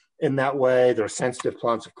 In that way, there are sensitive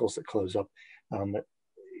plants, of course, that close up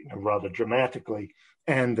rather dramatically.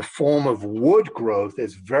 And the form of wood growth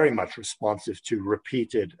is very much responsive to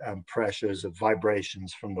repeated pressures of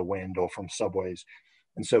vibrations from the wind or from subways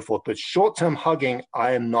and so forth. But short-term hugging,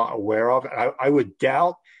 I am not aware of. I would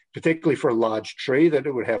doubt, particularly for a large tree, that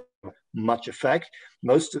it would have much effect.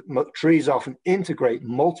 Most trees often integrate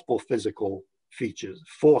multiple physical features,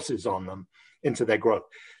 forces on them into their growth.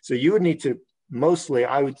 So you would need to mostly,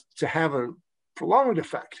 to have a prolonged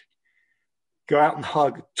effect, go out and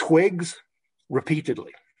hug twigs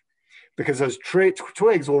repeatedly, because those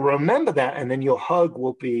twigs will remember that, and then your hug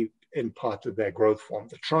will be in part of their growth form.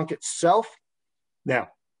 The trunk itself, now,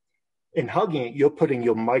 in hugging it, you're putting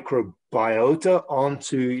your microbiota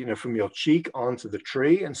onto, you know, from your cheek onto the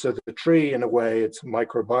tree. And so the tree, in a way, its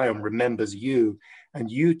microbiome remembers you,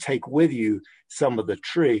 and you take with you some of the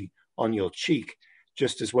tree on your cheek,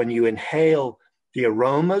 just as when you inhale the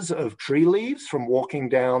aromas of tree leaves from walking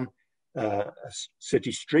down a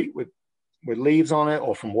city street with leaves on it,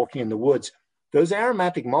 or from walking in the woods, those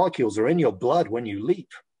aromatic molecules are in your blood when you leap.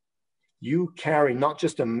 You carry not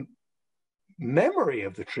just a memory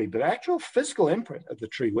of the tree, but actual physical imprint of the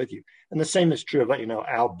tree with you. And the same is true of, you know,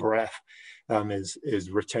 our breath is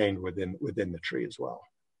retained within the tree as well.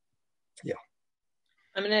 Yeah.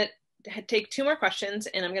 I'm going to take two more questions,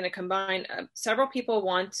 and I'm going to combine. Several people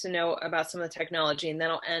want to know about some of the technology, and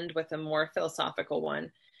then I'll end with a more philosophical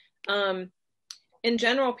one. In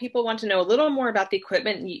general, people want to know a little more about the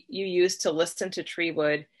equipment you use to listen to tree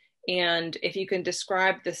wood, and if you can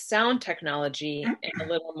describe the sound technology in a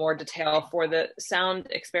little more detail for the sound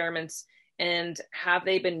experiments, and have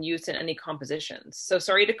they been used in any compositions? So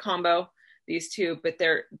sorry to combo these two, but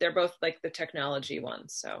they're both like the technology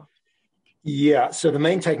ones. So yeah, so the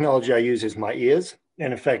main technology I use is my ears.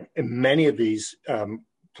 And in fact, in many of these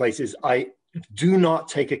places, I do not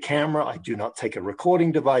take a camera. I do not take a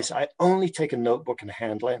recording device. I only take a notebook and a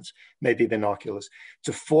hand lens, maybe binoculars,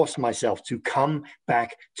 to force myself to come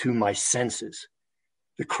back to my senses.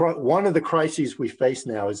 One of the crises we face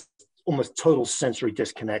now is almost total sensory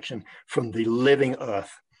disconnection from the living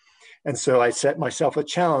earth. And so I set myself a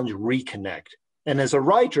challenge, reconnect. And as a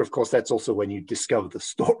writer, of course, that's also when you discover the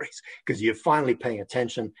stories, because you're finally paying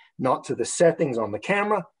attention, not to the settings on the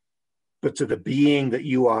camera, but to the being that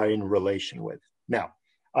you are in relation with. Now,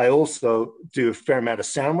 I also do a fair amount of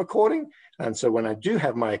sound recording. And so when I do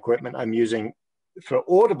have my equipment, I'm using, for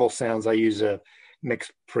audible sounds, I use a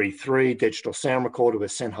Mix Pre 3 digital sound recorder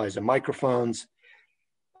with Sennheiser microphones.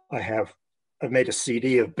 I've made a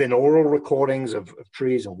CD of binaural recordings of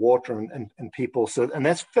trees and water and people. So, and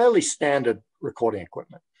that's fairly standard recording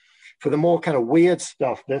equipment. For the more kind of weird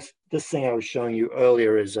stuff, this thing I was showing you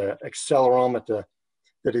earlier is an accelerometer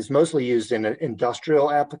that is mostly used in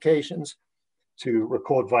industrial applications to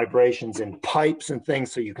record vibrations in pipes and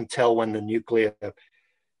things, so you can tell when the nuclear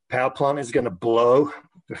power plant is going to blow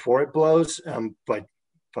before it blows, by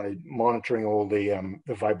monitoring all the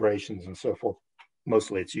vibrations and so forth.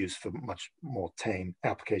 Mostly it's used for much more tame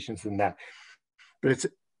applications than that. But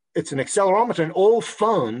it's an accelerometer, and all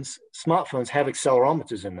smartphones have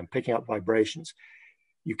accelerometers in them, picking up vibrations.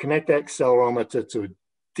 You connect that accelerometer to a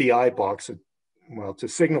DI box, to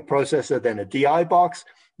signal processor, then a DI box,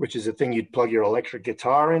 which is a thing you'd plug your electric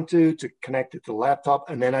guitar into to connect it to the laptop.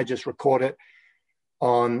 And then I just record it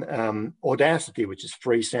on Audacity, which is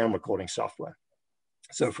free sound recording software.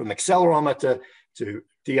 So from accelerometer to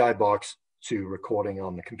DI box to recording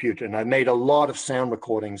on the computer. And I made a lot of sound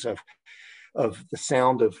recordings of the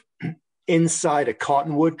sound of inside a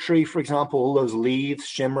cottonwood tree, for example, all those leaves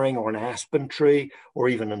shimmering, or an aspen tree, or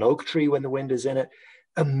even an oak tree when the wind is in it.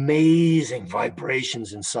 Amazing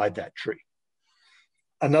vibrations inside that tree.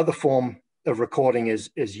 Another form of recording is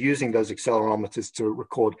using those accelerometers to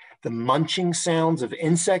record the munching sounds of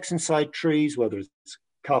insects inside trees, whether it's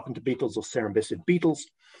carpenter beetles or cerambycid beetles.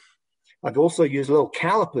 I've also used little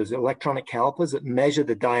calipers, electronic calipers, that measure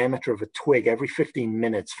the diameter of a twig every 15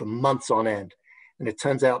 minutes for months on end. And it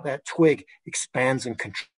turns out that twig expands and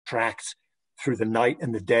contracts through the night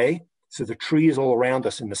and the day. So the trees all around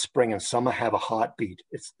us in the spring and summer have a heartbeat.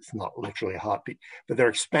 It's not literally a heartbeat, but they're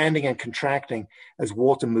expanding and contracting as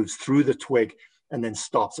water moves through the twig and then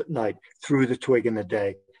stops at night, through the twig in the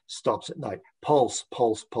day, stops at night. Pulse,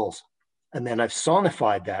 pulse, pulse. And then I've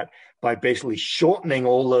sonified that by basically shortening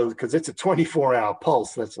all those, because it's a 24-hour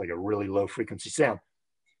pulse. That's like a really low frequency sound,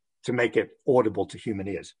 to make it audible to human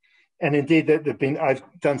ears. And indeed, I've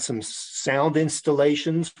done some sound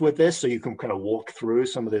installations with this, so you can kind of walk through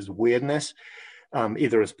some of this weirdness,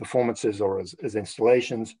 either as performances or as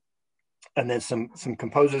installations. And then some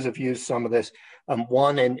composers have used some of this.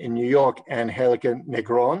 One in New York, Angelica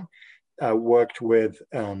Negron, worked with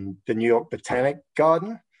the New York Botanic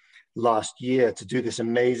Garden last year to do this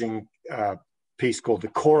amazing piece called The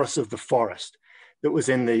Chorus of the Forest, that was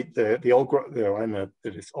in the old growth. I don't know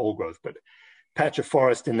that it's old growth, but patch of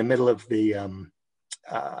forest in the middle of New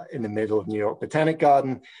York Botanic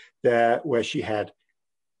Garden, there where she had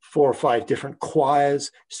 4 or 5 different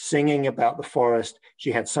choirs singing about the forest.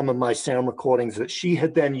 She had some of my sound recordings that she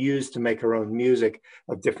had then used to make her own music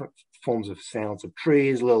of different forms of sounds of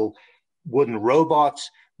trees, little wooden robots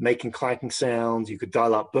making clanking sounds. You could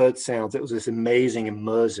dial up bird sounds. It was this amazing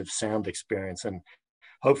immersive sound experience. And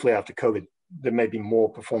hopefully after COVID, there may be more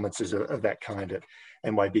performances of that kind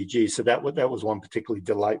NYBG. So that was one particularly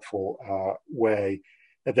delightful way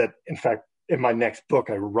that, in fact, in my next book,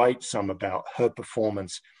 I write some about her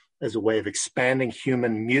performance as a way of expanding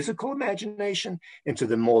human musical imagination into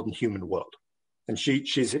the modern human world. And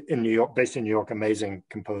she's in New York, based in New York, amazing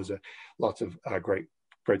composer, lots of great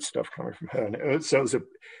stuff coming from her. And so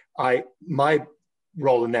my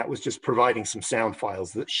role in that was just providing some sound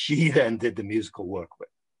files that she then did the musical work with.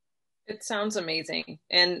 It sounds amazing.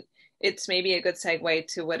 And it's maybe a good segue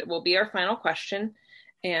to what will be our final question.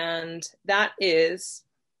 And that is,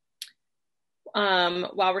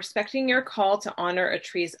 while respecting your call to honor a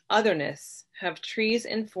tree's otherness, have trees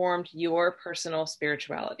informed your personal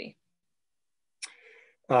spirituality?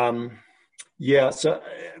 Yeah, so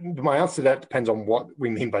my answer to that depends on what we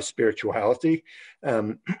mean by spirituality.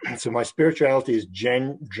 So my spirituality is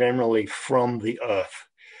generally from the earth.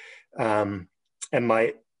 And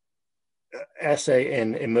my essay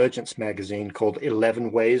in Emergence magazine called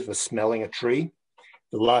 11 Ways of Smelling a Tree,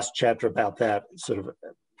 the last chapter about that sort of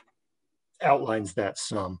outlines that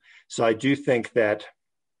some. So I do think that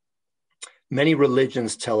many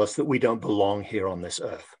religions tell us that we don't belong here on this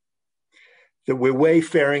earth, that we're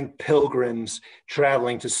wayfaring pilgrims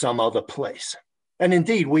traveling to some other place. And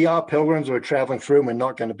indeed, we are pilgrims, we're traveling through, and we're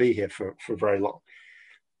not going to be here for very long.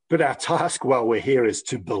 But our task while we're here is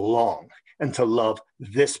to belong and to love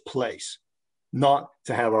this place, not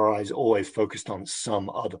to have our eyes always focused on some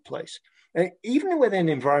other place. And even within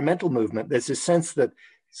the environmental movement, there's a sense that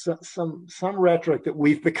some rhetoric that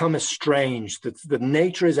we've become estranged, that the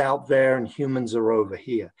nature is out there and humans are over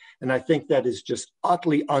here. And I think that is just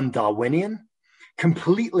utterly un-Darwinian,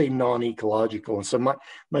 completely non-ecological. And so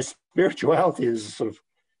my spirituality is sort of,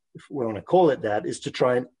 if we want to call it that, is to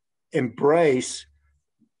try and embrace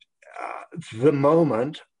the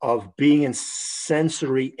moment of being in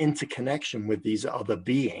sensory interconnection with these other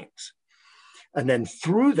beings. And then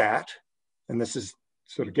through that, and this is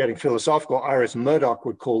sort of getting philosophical, Iris Murdoch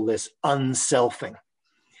would call this unselfing,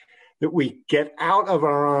 that we get out of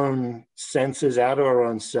our own senses, out of our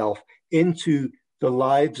own self, into the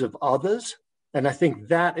lives of others. And I think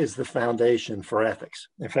that is the foundation for ethics.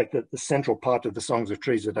 In fact, the central part of the Songs of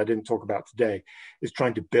Trees that I didn't talk about today is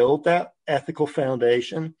trying to build that ethical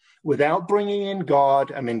foundation without bringing in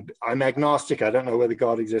God. I mean, I'm agnostic. I don't know whether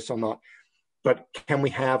God exists or not. But can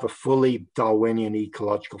we have a fully Darwinian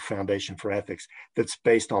ecological foundation for ethics that's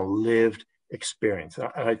based on lived experience? And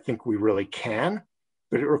I think we really can,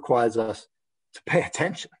 but it requires us to pay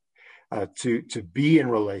attention, to be in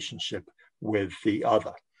relationship with the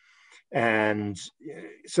other. And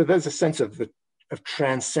so there's a sense of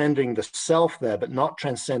transcending the self there, but not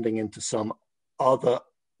transcending into some other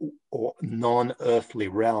or non-earthly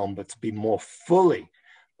realm, but to be more fully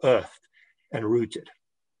earthed and rooted.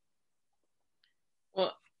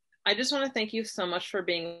 Well, I just want to thank you so much for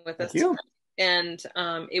being with us tonight. And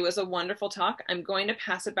it was a wonderful talk. I'm going to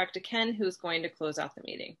pass it back to Ken, who's going to close out the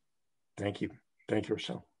meeting. Thank you. Thank you,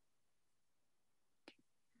 Rochelle.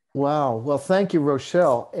 Wow. Well, thank you,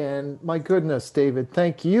 Rochelle. And my goodness, David,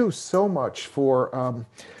 thank you so much for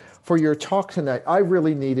your talk tonight. I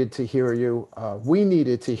really needed to hear you. We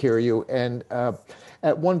needed to hear you. And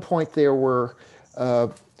at one point there were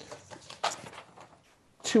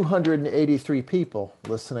 283 people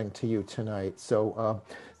listening to you tonight. So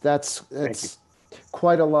that's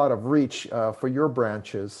quite a lot of reach for your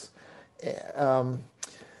branches.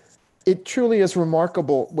 It truly is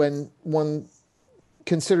remarkable when one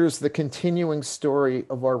considers the continuing story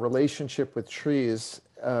of our relationship with trees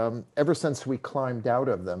ever since we climbed out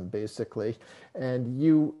of them, basically. And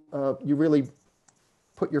you really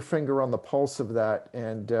put your finger on the pulse of that,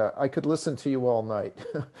 and I could listen to you all night.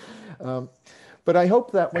 But I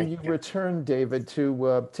hope that when you return, David,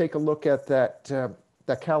 to take a look at that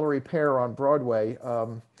Callery Pear on Broadway.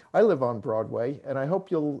 I live on Broadway, and I hope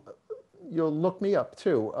you'll look me up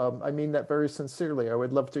too. I mean that very sincerely. I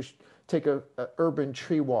would love to take a urban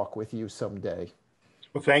tree walk with you someday.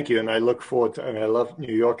 Well, thank you, and I look forward to. I mean, I love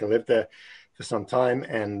New York. I lived there for some time,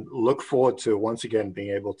 and look forward to once again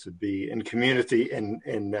being able to be in community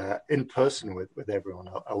in person with everyone.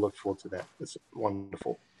 I'll look forward to that. It's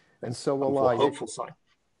wonderful. And so will I. Hopeful sign.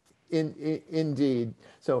 Indeed.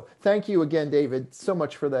 So thank you again, David, so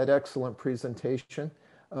much for that excellent presentation.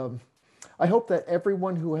 I hope that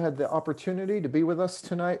everyone who had the opportunity to be with us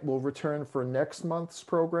tonight will return for next month's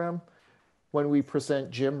program when we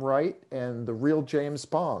present Jim Wright and the real James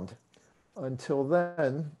Bond. Until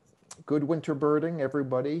then, good winter birding,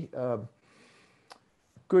 everybody.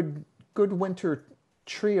 Good winter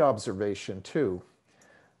tree observation, too.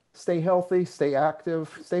 Stay healthy, stay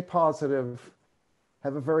active, stay positive.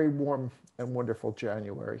 Have a very warm and wonderful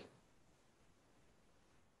January.